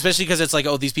especially because it's like,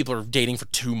 these people are dating for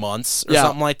 2 months or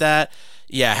something like that.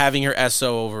 Yeah, having your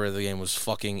SO over the game was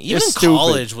fucking. Even in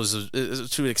college was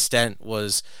to an extent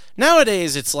was.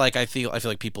 Nowadays, it's like I feel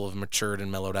like people have matured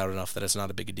and mellowed out enough that it's not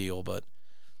a big deal. But,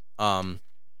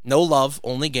 no love,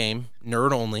 only game,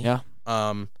 nerd only. Yeah.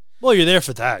 Well, you're there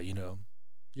for that,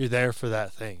 You're there for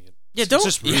that thing. Yeah, it's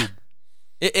just rude.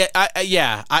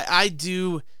 I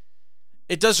do.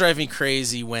 It does drive me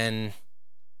crazy when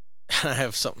I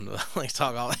have something to like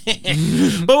talk about.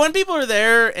 But when people are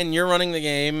there and you're running the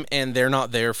game and they're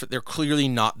not there they're clearly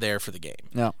not there for the game.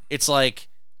 No. It's like,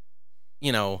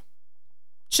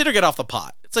 shit or get off the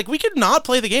pot. It's like, we could not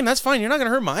play the game. That's fine. You're not going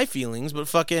to hurt my feelings, but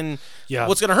fucking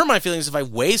what's going to hurt my feelings if I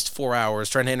waste 4 hours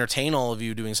trying to entertain all of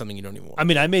you doing something you don't even want. I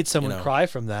mean, I made someone cry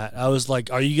from that. I was like,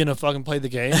 are you going to fucking play the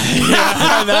game?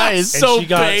 Nice. And so she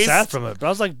got based. sad from it. But I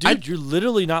was like, dude, you're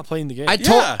literally not playing the game. I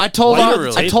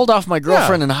told off my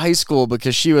girlfriend in high school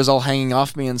because she was all hanging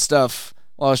off me and stuff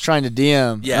while I was trying to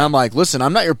DM. Yeah. And I'm like, listen,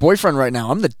 I'm not your boyfriend right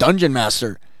now. I'm the dungeon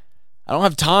master. I don't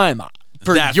have time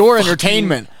for your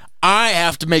entertainment. I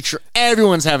have to make sure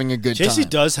everyone's having a good time. JC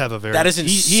does have a very... That is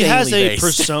he has a based.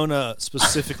 persona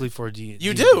specifically for D&D.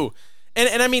 You do.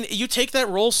 And I mean, you take that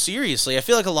role seriously. I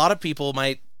feel like a lot of people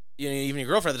might, even your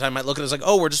girlfriend at the time might look at it as like,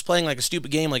 we're just playing like a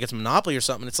stupid game like it's Monopoly or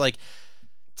something. It's like,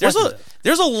 there's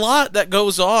a lot that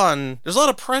goes on. There's a lot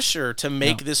of pressure to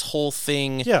make this whole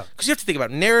thing. Yeah. Because you have to think about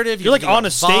narrative. You're like on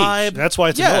a stage. Vibe. That's why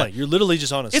it's annoying. You're literally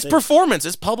just on a stage. It's performance.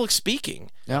 It's public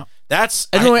speaking. Yeah.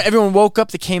 Everyone woke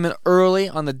up. They came in early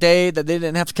on the day that they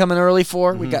didn't have to come in early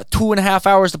for. We got 2.5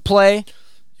 hours to play.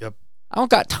 Yep. I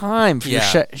don't got time for your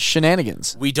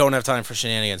shenanigans. We don't have time for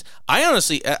shenanigans. I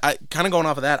honestly, I kind of going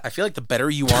off of that, I feel like the better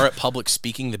you are at public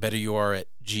speaking, the better you are at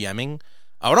GMing.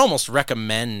 I would almost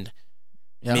recommend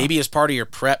maybe as part of your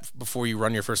prep before you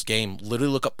run your first game,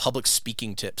 literally look up public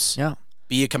speaking tips. Yeah.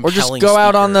 Be a Or compelling just go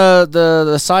out on speaker.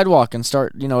 the sidewalk and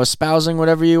start, espousing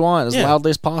whatever you want as loudly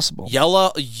as possible.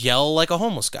 Yell like a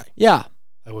homeless guy. Yeah.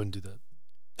 I wouldn't do that.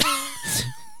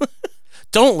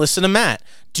 Don't listen to Matt.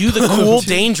 Do the cool,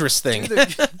 dangerous thing.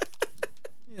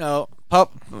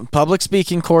 Public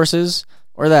speaking courses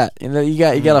or that. You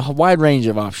got a wide range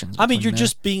of options. I mean, you're there.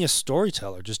 just being a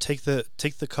storyteller. Just take the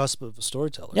cusp of a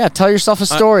storyteller. Yeah, tell yourself a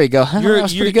story. Go, that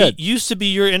was pretty good. It used to be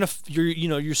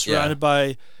you're surrounded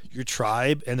by your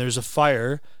tribe and there's a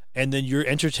fire and then you're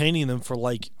entertaining them for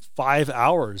like 5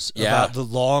 hours about the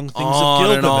long things of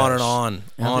Gilgamesh. And on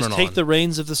and on. Just take the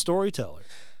reins of the storyteller.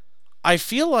 I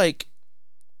feel like,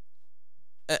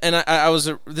 and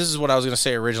this is what I was going to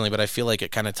say originally, but I feel like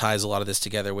it kind of ties a lot of this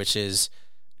together, which is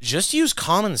just use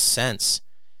common sense.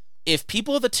 If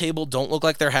people at the table don't look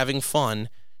like they're having fun,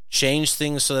 change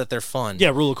things so that they're fun.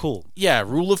 Yeah, rule of cool. Yeah,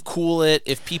 rule of cool it.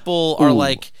 If people are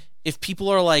like, if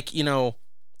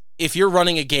you're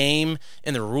running a game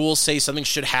and the rules say something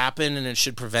should happen and it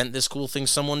should prevent this cool thing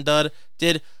someone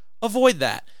did, avoid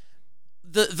that.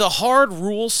 The hard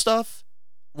rule stuff,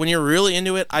 when you're really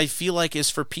into it, I feel like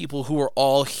is for people who are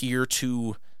all here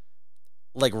to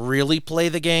like really play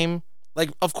the game. Like,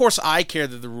 of course, I care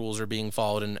that the rules are being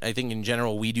followed, and I think in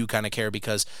general we do kind of care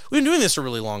because we've been doing this a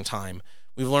really long time.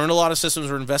 We've learned a lot of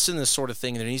systems. We're invested in this sort of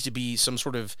thing. There needs to be some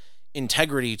sort of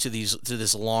integrity to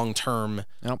this long-term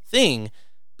thing.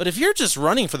 But if you're just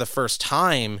running for the first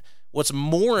time, what's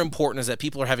more important is that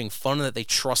people are having fun and that they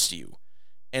trust you.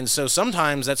 And so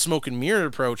sometimes that smoke and mirror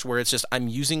approach where it's just I'm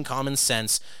using common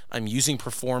sense, I'm using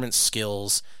performance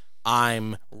skills,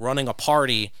 I'm running a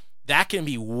party, that can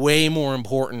be way more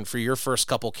important for your first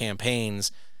couple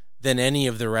campaigns than any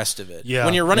of the rest of it. Yeah.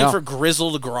 When you're running for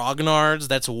grizzled grognards,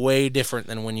 that's way different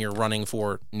than when you're running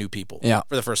for new people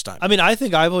for the first time. I mean, I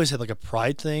think I've always had like a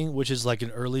pride thing, which is like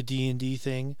an early D&D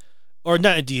thing. Or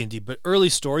not a D&D, but early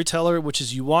storyteller, which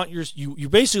is you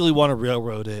basically want to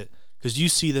railroad it because you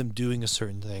see them doing a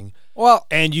certain thing. Well,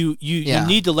 and you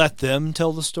need to let them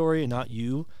tell the story and not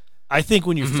you. I think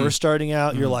when you're first starting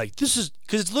out, you're like, this is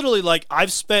because it's literally like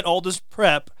I've spent all this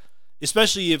prep,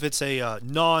 especially if it's a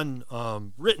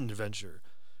non-written adventure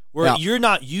where you're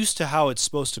not used to how it's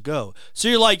supposed to go. So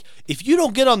you're like, if you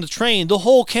don't get on the train, the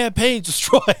whole campaign's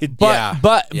destroyed.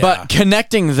 But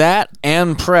connecting that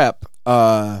and prep,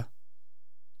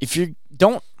 if you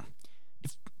don't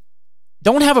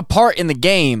have a part in the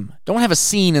game, don't have a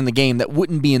scene in the game that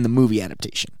wouldn't be in the movie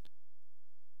adaptation.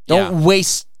 Don't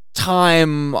waste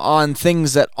time on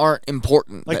things that aren't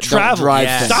important. Like that travel. Don't drive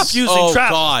things. Stop using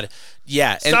travel. Oh, God.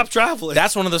 Yeah. Stop traveling.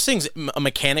 That's one of those things, a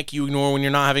mechanic you ignore when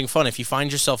you're not having fun. If you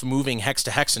find yourself moving hex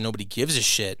to hex and nobody gives a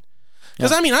shit.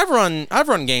 Because, I mean, I've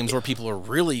run games where people are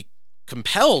really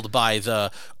compelled by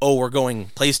we're going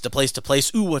place to place to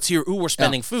place. Ooh, what's here? Ooh, we're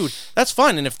spending food. That's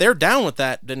fine. And if they're down with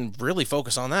that, then really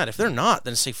focus on that. If they're not,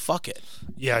 then say fuck it.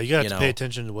 Yeah, you gotta have to pay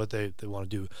attention to what they want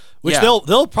to do, which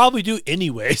they'll probably do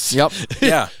anyways. Yep.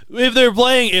 Yeah.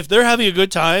 If they're having a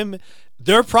good time,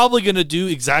 they're probably going to do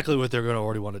exactly what they're going to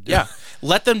already want to do. Yeah.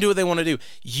 Let them do what they want to do.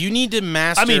 You need to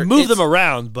master. I mean, move them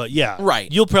around, but right.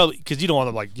 You'll probably because you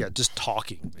don't want them just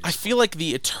talking. Basically. I feel like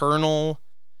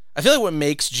I feel like what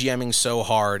makes GMing so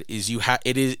hard is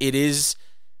it is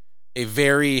a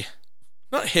very,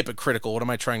 not hypocritical, what am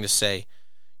I trying to say?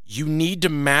 You need to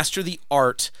master the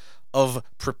art of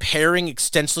preparing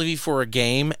extensively for a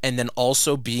game and then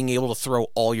also being able to throw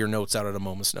all your notes out at a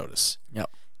moment's notice. Yep.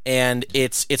 And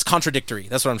it's contradictory.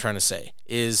 That's what I'm trying to say.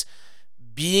 Is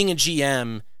being a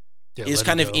GM is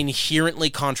kind of inherently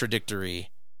contradictory.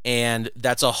 And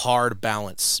that's a hard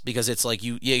balance because it's like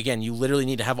you literally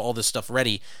need to have all this stuff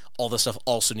ready. All this stuff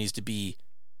also needs to be,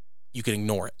 you can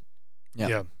ignore it.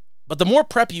 Yeah. But the more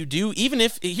prep you do,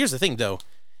 here's the thing though,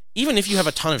 even if you have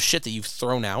a ton of shit that you've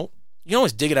thrown out, you can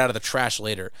always dig it out of the trash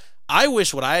later. I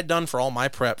wish what I had done for all my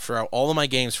prep, for all of my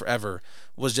games forever,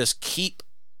 was just keep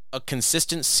a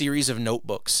consistent series of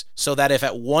notebooks so that if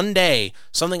at one day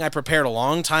something I prepared a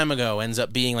long time ago ends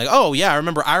up being like, oh yeah, I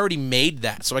remember I already made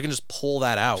that, so I can just pull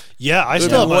that out. Yeah, I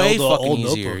still have my old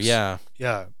easier. notebooks. Yeah,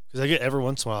 because I get every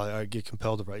once in a while I get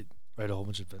compelled to write a whole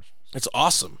bunch of adventures. It's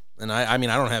awesome, and I mean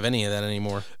I don't have any of that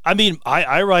anymore. I mean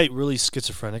I write really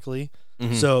schizophrenically,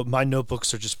 so my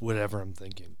notebooks are just whatever I'm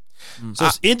thinking. So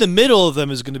in the middle of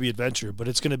them is going to be adventure, but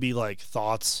it's going to be like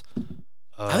thoughts.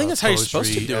 I think that's how you're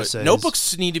supposed to poetry, do it. essays.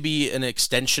 Notebooks need to be an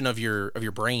extension of your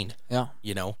brain. Yeah.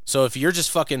 You know, so if you're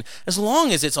just fucking, as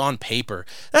long as it's on paper.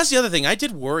 That's the other thing. I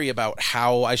did worry about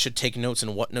how I should take notes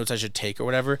and what notes I should take or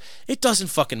whatever. It doesn't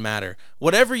fucking matter.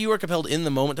 Whatever you are compelled in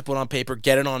the moment to put on paper,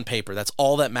 get it on paper. That's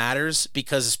all that matters,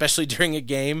 because especially during a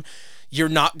game, you're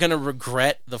not going to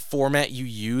regret the format you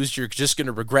used. You're just going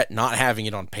to regret not having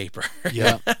it on paper.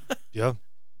 Yeah. Yeah.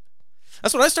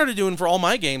 That's what I started doing for all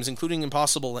my games, including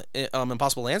Impossible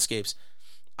Landscapes.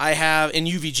 I have, in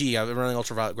UVG, I've been running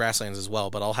Ultraviolet Grasslands as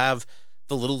well, but I'll have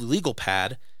the little legal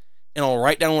pad, and I'll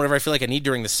write down whatever I feel like I need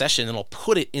during the session, and I'll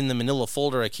put it in the manila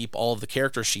folder I keep all of the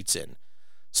character sheets in.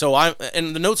 So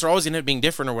and the notes are always going to end up being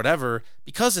different or whatever,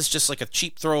 because it's just like a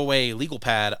cheap throwaway legal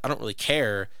pad. I don't really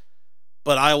care,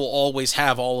 but I will always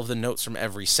have all of the notes from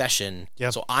every session,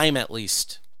 so I'm at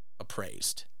least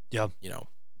appraised. Yeah. You know.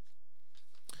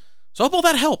 So I hope all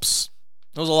that helps.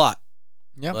 That was a lot.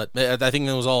 Yeah. But I think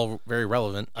that was all very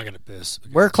relevant. I gotta piss.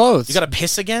 Okay. Wear clothes. You got to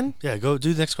piss again? Yeah, go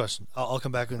do the next question. I'll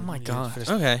come back. And, Oh my God. finish.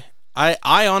 Okay.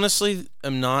 I honestly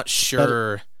am not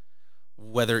sure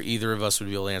whether either of us would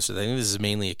be able to answer that. I think this is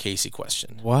mainly a Casey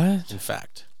question. What? In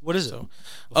fact. What is it? So,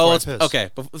 Before I it's piss. okay.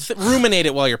 Ruminate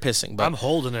it while you're pissing. But I'm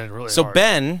holding it really so hard.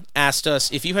 Ben asked us,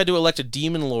 if you had to elect a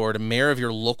demon lord, a mayor of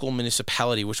your local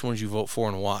municipality, which one would you vote for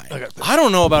and why? I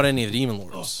don't know about any of the demon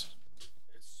lords.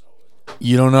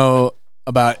 You don't know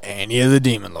about any of the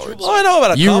demon lords. Well, I know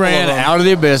about a You couple ran of them. out of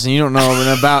the abyss and you don't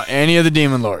know about any of the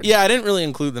demon lords. Yeah, I didn't really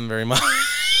include them very much.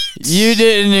 You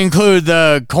didn't include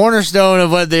the cornerstone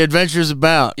of what the adventure's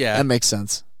about. Yeah. That makes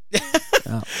sense. This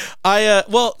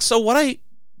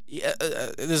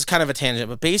is kind of a tangent,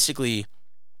 but basically,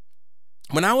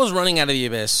 when I was running Out of the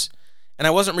Abyss, and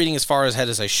I wasn't reading as far ahead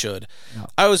as I should,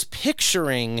 I was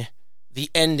picturing the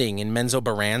ending in Menzo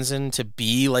Baranzan to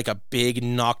be like a big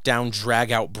knockdown,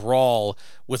 drag-out brawl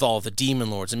with all the demon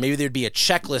lords, and maybe there'd be a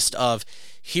checklist of,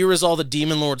 here is all the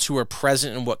demon lords who are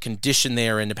present and what condition they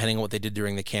are in, depending on what they did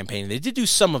during the campaign. They did do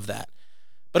some of that,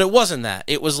 but it wasn't that.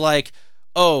 It was like,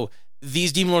 oh,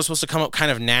 these demon lords are supposed to come up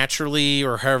kind of naturally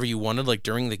or however you wanted, like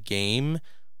during the game.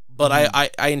 But I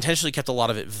intentionally kept a lot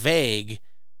of it vague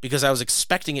because I was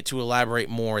expecting it to elaborate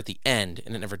more at the end,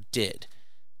 and it never did.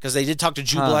 Because they did talk to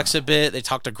Jublex a bit, they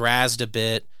talked to Grazd a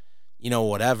bit,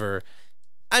 whatever.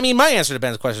 I mean, my answer to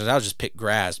Ben's question is I would just pick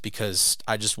Grazd because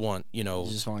I just want, You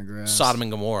just want Grazd. Sodom and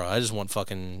Gomorrah. I just want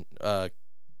fucking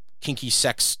kinky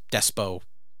sex despo.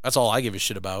 That's all I give a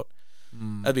shit about.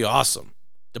 That'd be awesome.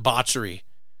 Debauchery.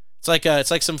 It's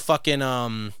like some fucking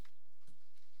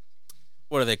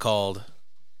what are they called?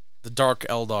 The Dark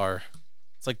Eldar.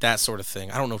 It's like that sort of thing.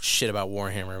 I don't know shit about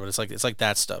Warhammer, but it's like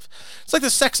that stuff. It's like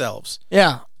the sex elves.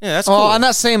 Yeah. Yeah, that's cool. Well, on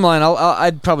that same line,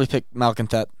 I'd probably pick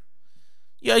Malcontet.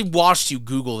 Yeah, I watched you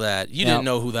Google that. You didn't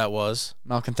know who that was.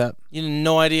 Malcontet. You had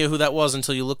no idea who that was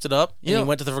until you looked it up. And Yeah. you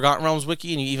went to the Forgotten Realms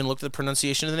wiki and you even looked at the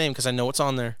pronunciation of the name because I know it's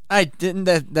on there. I didn't.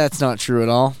 That's not true at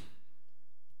all.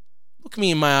 Look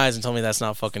me in my eyes and tell me that's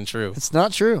not fucking true. It's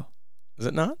not true. Is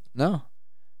it not? No.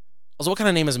 Also, what kind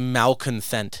of name is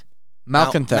Malcontent?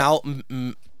 Malcontet.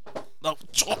 The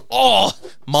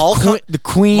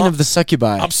queen of the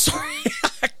succubi. I'm sorry.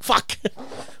 Fuck.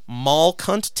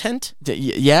 Malcontent?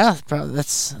 Yeah, probably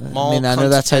that's. I know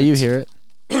that's how you hear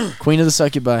it. Queen of the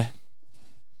succubi.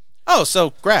 Oh,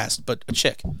 so Grazd, but a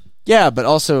chick. Yeah, but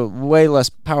also way less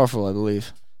powerful, I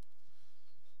believe.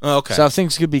 Oh, okay. So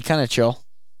things could be kind of chill,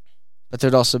 but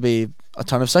there'd also be a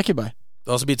ton of succubi.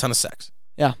 There'd also be a ton of sex.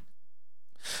 Yeah.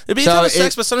 There'd be a ton of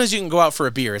sex, but sometimes you can go out for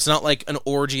a beer. It's not like an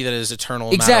orgy that is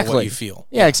eternal no matter what you feel.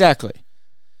 Yeah, exactly.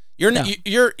 You're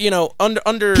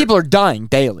under people are dying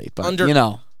daily, but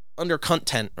under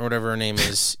content or whatever her name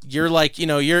is, you're like,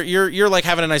 you're like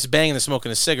having a nice bang and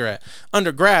smoking a cigarette.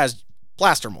 Under Grazd,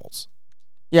 Plaster Molds.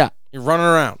 Yeah. You're running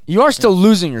around. You are still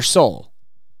losing your soul.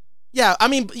 Yeah, I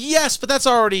mean, yes, but that's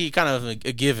already kind of a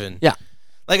given. Yeah.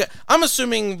 Like, I'm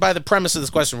assuming by the premise of this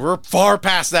question, we're far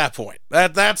past that point.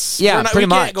 That's pretty we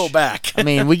much. Can't go back. I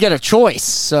mean, we get a choice,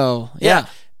 so yeah.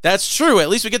 That's true. At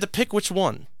least we get to pick which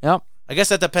one. Yep. I guess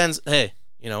that depends. Hey,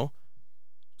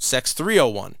 Sex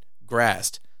 301,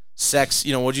 Grazd. Sex,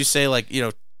 what'd you say, like,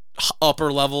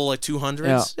 upper level, like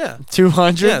 200s? Yeah.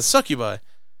 200? Yeah, succubi.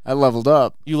 I leveled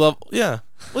up. Yeah.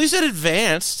 Well, you said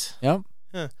advanced. Yep.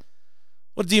 Yeah.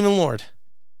 What demon lord?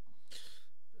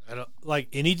 I don't like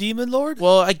any demon lord.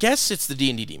 Well, I guess it's the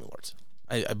D&D demon lords.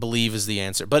 I believe is the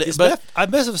answer. But I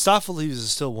bet Mephistopheles is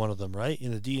still one of them, right?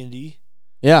 In the D&D.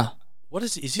 Yeah. What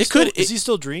is he? Is he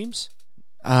still Dreams?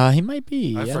 He might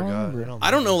be. I forgot.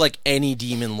 I don't know like any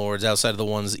demon lords outside of the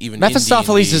ones even.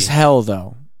 Mephistopheles is hell,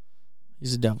 though.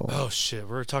 He's a devil. Oh shit,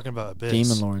 we're talking about Abyss.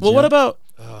 Demon lords. Well, yeah. what about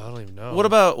I don't even know.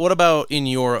 what about in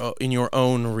your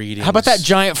own reading? How about that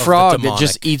giant frog that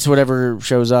just eats whatever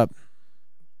shows up?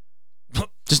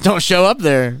 Just don't show up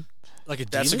there. like a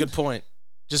demon? That's a good point.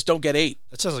 Just don't get ate.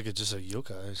 That sounds like just a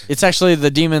yokai. It's actually the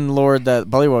demon lord that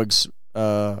Bullywugs.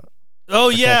 Oh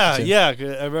yeah, to. yeah.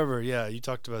 I remember. Yeah, you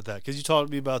talked about that because you told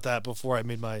me about that before I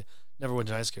made my Neverwinter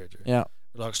Nights character. Yeah.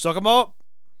 We're like, stuck them up.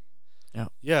 Yeah.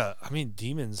 Yeah. I mean,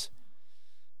 demons.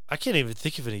 I can't even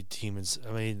think of any demons.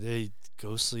 I mean, they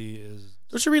ghostly is.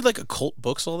 Don't you read like occult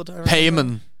books all the time?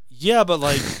 Payman. Yeah, but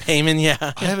like Payman,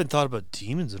 yeah. I haven't thought about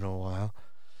demons in a while.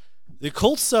 The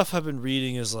occult stuff I've been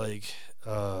reading is like,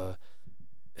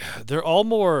 they're all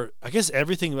more. I guess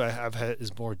everything I've had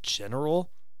is more general.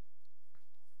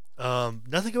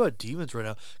 Nothing about demons right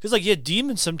now, because like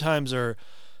demons sometimes are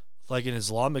like in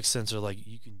Islamic sense are like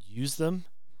you can use them.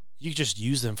 You can just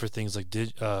use them for things like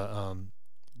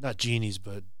not genies,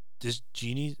 but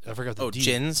genies. I forgot the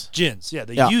jinns. Jinns, yeah,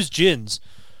 they use jinns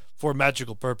for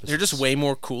magical purposes. They're just way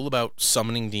more cool about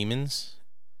summoning demons.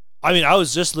 I mean, I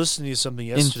was just listening to something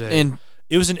yesterday.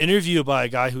 It was an interview by a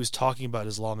guy who was talking about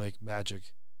Islamic magic,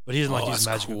 but he doesn't like use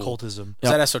magic occultism.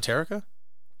 Is that esoterica?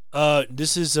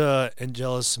 This is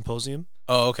Angela's Symposium.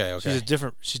 Oh, okay. She's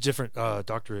different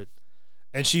doctorate,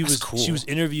 and she was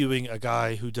interviewing a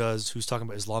guy who's talking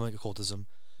about Islamic occultism,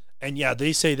 and yeah,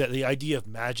 they say that the idea of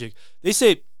magic. They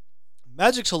say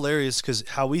magic's hilarious because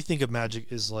how we think of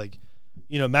magic is like,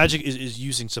 magic is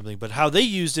using something, but how they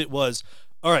used it was,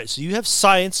 all right, so you have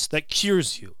science that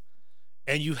cures you,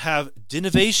 and you have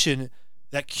divination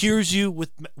that cures you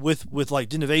with like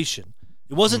divination.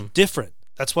 It wasn't different.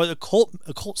 That's why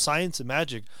occult science and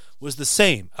magic was the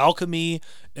same. Alchemy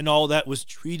and all that was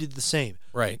treated the same.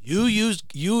 Right.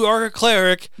 You are a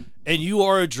cleric and you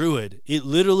are a druid. It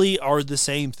literally are the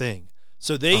same thing.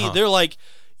 So they're like,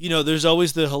 there's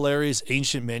always the hilarious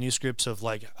ancient manuscripts of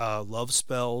like love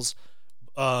spells.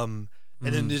 And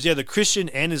then there's the Christian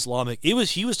and Islamic.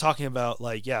 He was talking about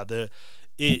like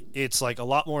it's like a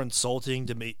lot more insulting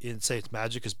to say it's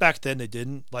magic, because back then they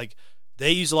didn't. Like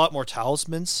they use a lot more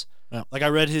talismans. Yeah. Like I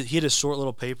read he had a short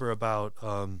little paper about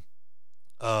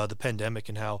the pandemic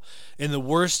and how in the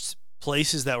worst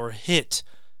places that were hit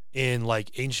in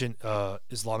like ancient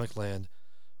Islamic land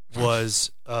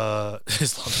was Islamic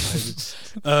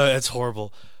land. It's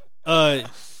horrible. The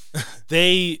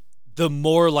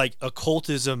more like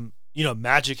occultism,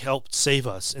 magic helped save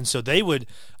us, and so they would.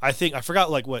 I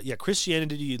forgot like what. Yeah,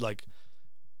 Christianity like.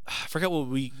 I forgot what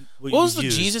was the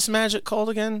Jesus magic called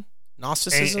again?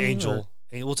 Gnosticism. Angel.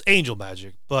 Well, it's angel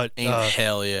magic, but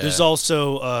hell yeah. There's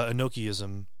also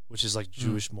Enochiism, which is like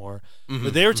Jewish more.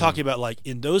 But they were talking about like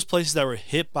in those places that were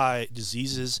hit by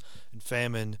diseases and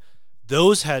famine,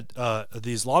 those had the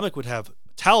Islamic would have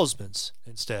talismans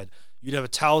instead. You'd have a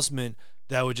talisman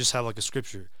that would just have like a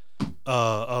scripture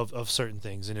of certain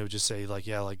things, and it would just say like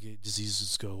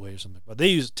diseases go away or something. But they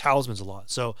use talismans a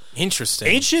lot. So interesting.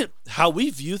 Ancient, how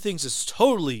we view things is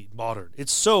totally modern.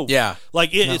 It's so like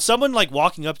it's someone like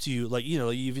walking up to you, like a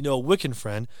Wiccan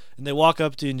friend, and they walk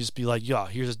up to you and just be like, yeah,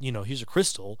 here's a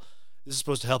crystal. This is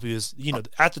supposed to help you.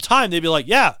 At the time they'd be like,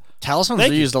 yeah, talismans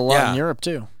are used a lot in Europe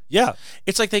too. Yeah,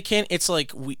 it's like they can't. It's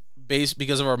like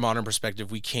because of our modern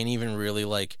perspective, we can't even really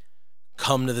like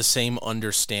come to the same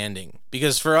understanding,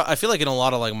 because I feel like in a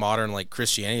lot of like modern like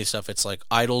Christianity stuff, it's like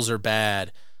idols are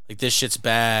bad, like this shit's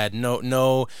bad,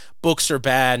 no books are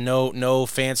bad, no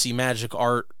fancy magic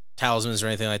art talismans or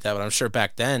anything like that. But I'm sure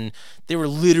back then they were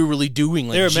literally doing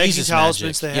like they were Jesus making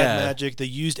talismans. magic. They had magic. They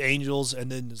used angels,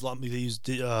 and then Islamic they used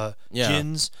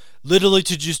jinns, literally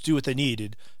to just do what they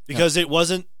needed, because it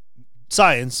wasn't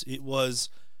science. It was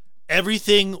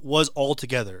everything was all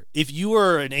together. If you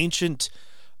were an ancient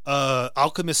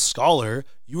alchemist scholar,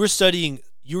 you were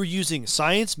using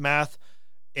science, math,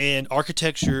 and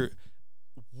architecture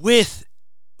with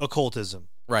occultism.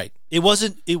 Right. It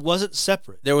wasn't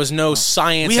separate. There was no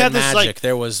science and magic.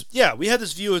 We had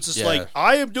this view. It's just like,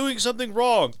 I am doing something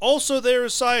wrong. Also, there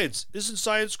is science. Isn't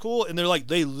science cool? And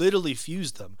they literally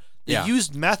fused them. They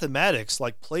used mathematics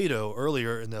like Plato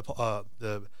earlier in the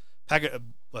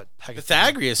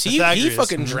Pythagoras. He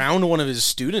fucking drowned one of his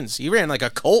students. He ran like a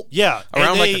cult. Yeah,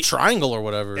 around like a triangle or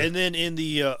whatever. And then in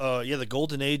the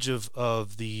golden age of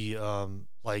the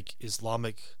like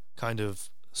Islamic kind of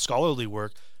scholarly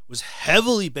work was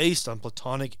heavily based on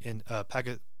Platonic and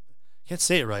can't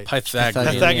say it right.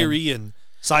 Pythagorean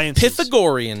science.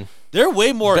 Pythagorean. They're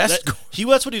way more. That's what he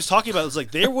was talking about. It's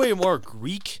like they're way more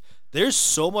Greek there's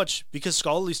so much, because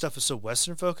scholarly stuff is so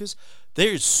Western focused,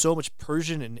 there's so much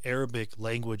Persian and Arabic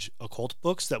language occult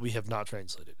books that we have not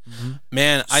translated. Mm-hmm.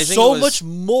 Man, I think so much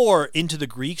more into the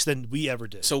Greeks than we ever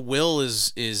did. So Will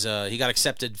is he got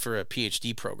accepted for a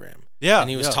PhD program. Yeah, and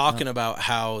he was talking about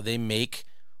how they make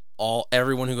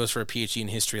everyone who goes for a PhD in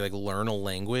history like learn a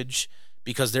language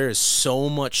because there is so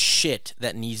much shit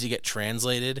that needs to get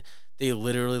translated. They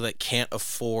literally like can't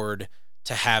afford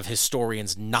to have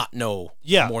historians not know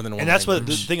more than one. And that's language.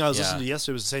 what the thing I was listening to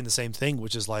yesterday was saying the same thing,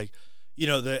 which is like,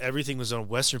 everything was on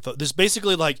Western. There's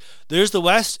basically like there's the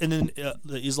West, and then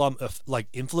the Islam like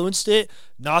influenced it.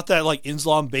 Not that like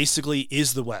Islam basically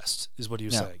is the West, is what he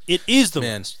was saying. It is the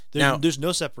West. There's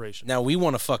no separation. Now we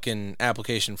want a fucking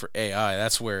application for AI.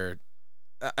 That's where,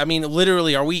 I mean,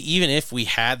 literally, are we, even if we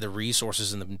had the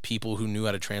resources and the people who knew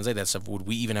how to translate that stuff, would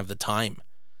we even have the time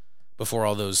before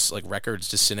all those like records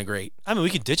disintegrate? I mean, we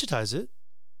can digitize it.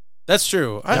 That's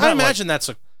true. I imagine that's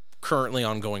a currently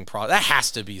ongoing process. That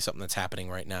has to be something that's happening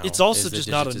right now. It's also just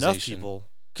not enough people,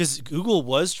 because Google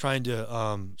was trying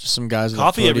to just some guys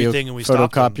copy everything, and we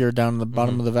stopped them. Photocopier down to the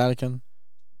bottom of the Vatican.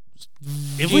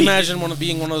 Can you imagine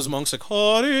being one of those monks like,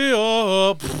 hurry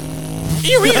up.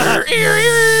 Well,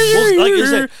 like you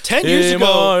said, 10 years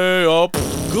ago,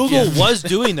 Google was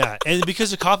doing that, and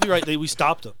because of copyright, we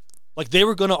stopped them. Like, they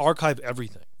were going to archive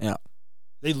everything. Yeah.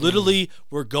 They literally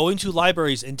were going to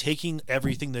libraries and taking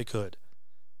everything they could.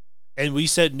 And we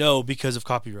said no because of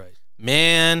copyright.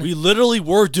 Man. We literally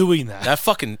were doing that.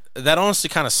 That honestly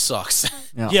kind of sucks.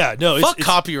 Yeah, no. Fuck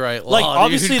copyright law. Like,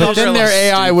 obviously, but then their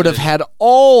AI would have had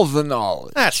all the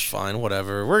knowledge. That's fine,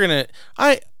 whatever.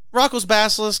 Rocco's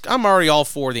Basilisk, I'm already all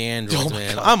for the androids,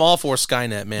 man. God. I'm all for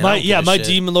Skynet, man. My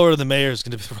Demon Lord of the Mayor is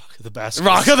going to be Rock of the Basilisk.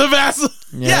 Rock of the Basilisk.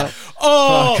 Yeah.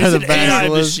 Oh, Rock of the it's an AI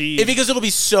Basilisk. machine. Because it'll be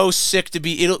so sick to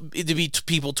be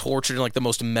people tortured in like the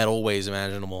most metal ways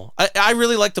imaginable. I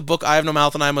really like the book I Have No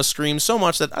Mouth and I Must Scream so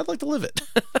much that I'd like to live it.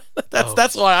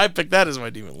 That's why I picked that as my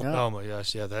Demon Lord. Oh my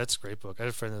gosh, yeah, that's a great book. I had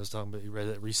a friend that was talking about, he read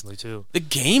it recently too. The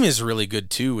game is really good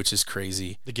too, which is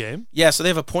crazy. The game? Yeah, so they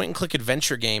have a point and click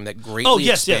adventure game that greatly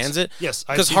expands it. Yes,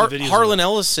 because Harlan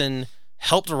Ellison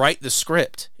helped write the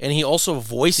script, and he also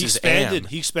voices Am.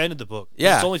 He expanded the book.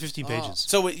 Yeah, it's only 15 pages.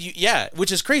 So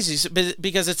which is crazy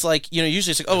because it's like,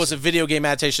 usually it's like, oh, it's a video game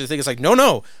adaptation. I think it's like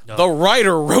no, the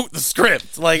writer wrote the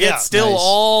script. Like it's still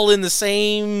all in the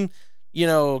same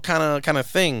kind of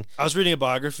thing. I was reading a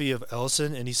biography of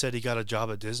Ellison, and he said he got a job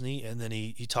at Disney, and then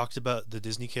he talked about the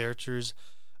Disney characters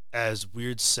as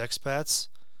weird sex pats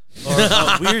or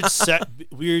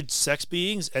weird sex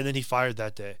beings, and then he fired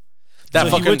that day. He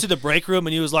went to the break room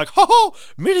and he was like, "Ho,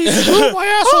 Minnie screwed my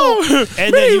asshole,"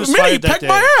 and then he was fired that day.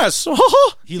 My ass.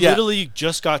 He literally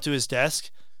just got to his desk,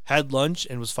 had lunch,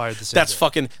 and was fired the same That's day.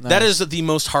 fucking. Nice. That is the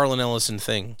most Harlan Ellison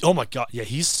thing. Oh my god, yeah,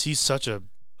 he's such an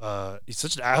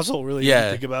asshole. Really, when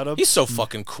you think about him. He's so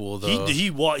fucking cool though.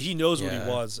 He knows what he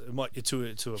wants.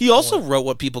 He also wrote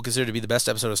what people consider to be the best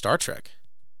episode of Star Trek.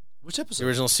 Which episode? The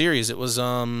original series. It was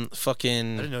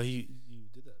fucking. I didn't know he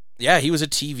did that. Yeah, he was a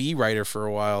TV writer for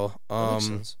a while. That makes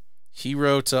sense. He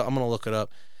wrote. I'm gonna look it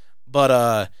up,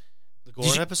 but the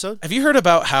Goran episode. Have you heard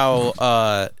about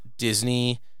how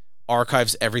Disney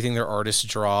archives everything their artists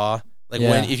draw? Like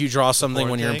if you draw something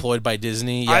when you're employed by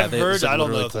Disney, I've heard. I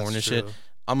don't know if that's true. Shit.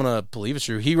 I'm gonna believe it's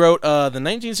true. He wrote the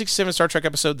 1967 Star Trek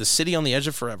episode, "The City on the Edge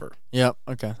of Forever." Yep.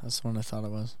 Okay, that's the one I thought it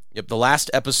was. Yep, the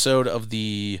last episode of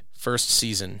the first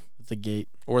season. The gate,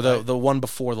 or the one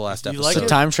before the last episode. It's a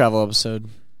time travel episode.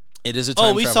 It is a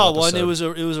time travel we saw one.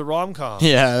 episode. It was a rom-com.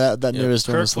 Yeah, that newest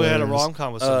one. Kirk had a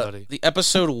rom-com with somebody. The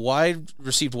episode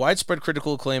received widespread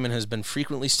critical acclaim and has been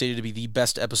frequently stated to be the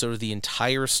best episode of the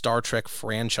entire Star Trek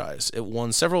franchise. It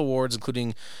won several awards,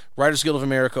 including Writers Guild of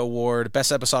America Award, Best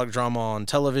Episodic Drama on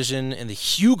Television, and the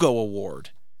Hugo Award.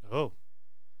 Oh,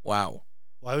 wow!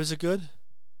 Why was it good?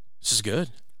 This is good.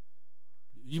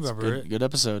 You remember it? Good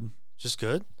episode. Just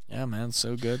good. Yeah, man,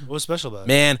 so good. What was special about it?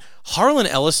 Man, Harlan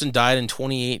Ellison died in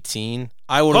 2018.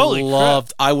 I would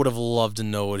have loved to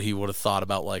know what he would have thought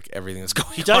about like everything that's going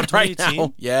on. He died in right 2018?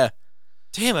 now. Yeah.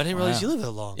 Damn, I didn't realize he lived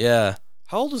that long. Yeah.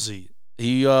 How old is he?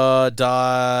 He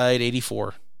died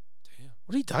 84. Damn.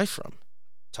 What did he die from?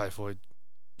 Typhoid.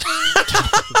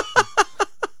 I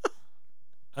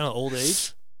don't know, old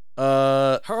age?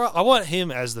 I want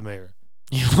him as the mayor.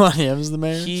 You want him as the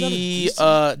mayor? He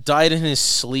died in his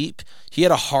sleep. He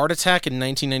had a heart attack in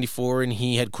 1994, and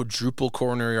he had quadruple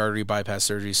coronary artery bypass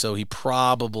surgery. So he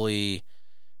probably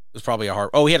was a heart.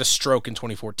 Oh, he had a stroke in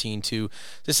 2014 too.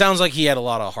 It sounds like he had a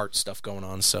lot of heart stuff going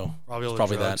on. So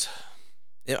probably drugs.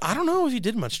 that. I don't know if he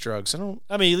did much drugs. I mean,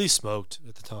 at least smoked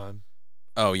at the time.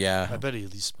 Oh yeah. I bet he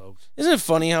at least smoked. Isn't it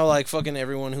funny how like fucking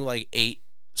everyone who like ate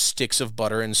sticks of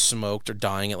butter and smoked are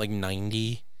dying at like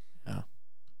 90? Yeah.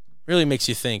 Really makes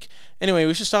you think. Anyway,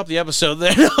 we should stop the episode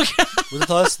there. Was that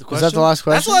the last question? Is that the last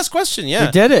question? That's the last question, yeah.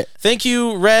 We did it. Thank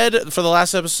you, Red, for the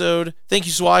last episode. Thank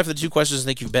you, Swy, for the 2 questions.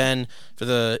 Thank you, Ben, for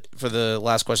the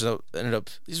last question that ended up.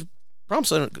 These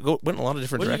prompts went in a lot of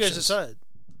different What did you directions. guys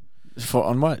decide?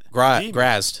 On what?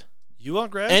 Grazed. You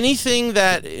want Greg? Anything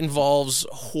that involves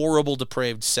horrible,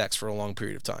 depraved sex for a long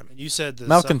period of time. And you said the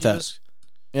Malconthet. succubus?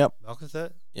 Yep.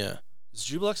 Malconthet? Yeah. Is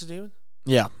Jublex a demon?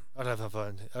 Yeah. I'd have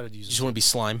fun. I'd use You just want to be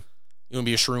slime. You want to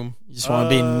be a shroom. You just want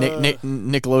to be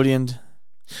Nickelodeon.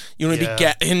 You want to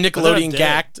Yeah. be Nickelodeon I'm dead.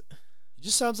 gacked. It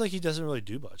just sounds like he doesn't really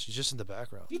do much. He's just in the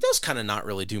background. He does kind of not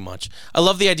really do much. I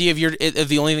love the idea of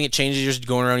the only thing that changes is you're just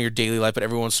going around your daily life, but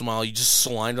every once in a while you just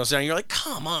slime down and you're like,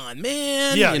 come on,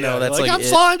 man. Yeah, you know, that's like, like I'm it.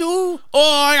 slimed. Ooh.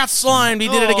 Oh, I got slimed. He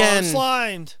did it I'm again.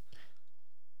 slimed.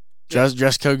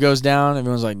 Dress code goes down.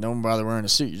 Everyone's like, don't bother wearing a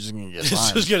suit. You're just gonna get It's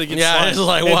slimed. just gonna get Yeah, slimed it's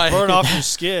like, and why? burn off your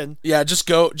skin. Yeah, just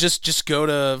go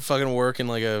to fucking work in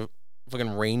like a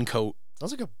fucking raincoat.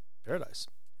 Sounds like a paradise.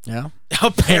 Yeah.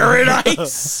 A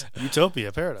paradise.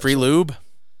 Utopia, paradise. Free lube.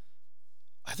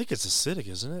 I think it's acidic,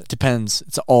 isn't it? Depends.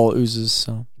 It's all oozes.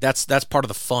 So That's part of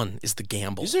the fun is the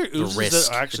gamble. Is there the oozes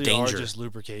risk, that actually the are danger. just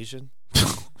lubrication?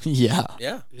 yeah.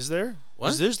 Yeah. Is there? What?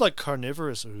 'Cause there's like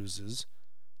carnivorous oozes,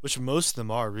 which most of them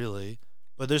are really,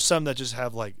 but there's some that just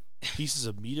have like pieces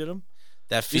of meat in them.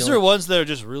 That These feeling. are ones that are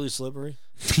just really slippery.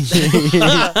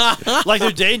 Like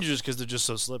they're dangerous because they're just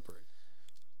so slippery.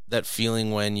 That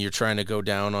feeling when you're trying to go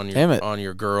down on Damn it.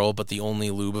 your girl, but the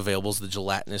only lube available is the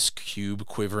gelatinous cube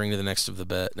quivering to the next to the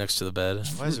bed.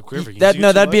 Why is it quivering?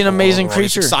 That'd be an amazing He's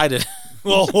creature. excited.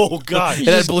 Oh God! It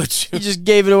had blue chew. You just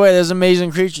gave it away. There's an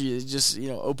amazing creature. You just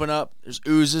open up. There's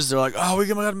oozes. They're like, oh, we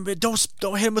gotta don't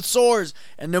hit him with swords.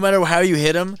 And no matter how you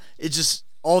hit him, it just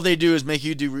all they do is make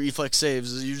you do reflex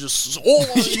saves. You just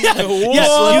Yeah, slip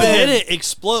you in. hit it,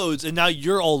 explodes, and now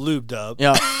you're all lubed up.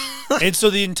 Yeah. And so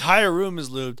the entire room is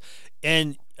lubed,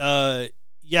 and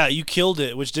yeah, you killed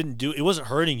it, which didn't do. It wasn't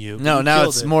hurting you. No, You now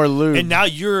killed it's it. more lube. And now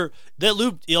that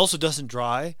lube. It also doesn't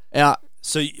dry. Yeah.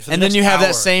 So And then you have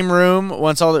that same room.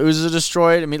 Once all the oozes are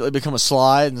destroyed, immediately become a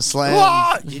slide and a slam.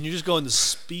 and you're just going the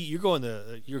speed.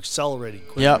 You're accelerating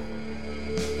quick. Yep.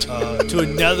 To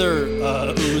another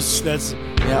ooze. That's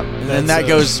Yep. And then that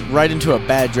goes right into a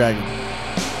bad dragon.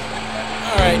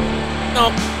 All right.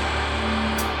 No.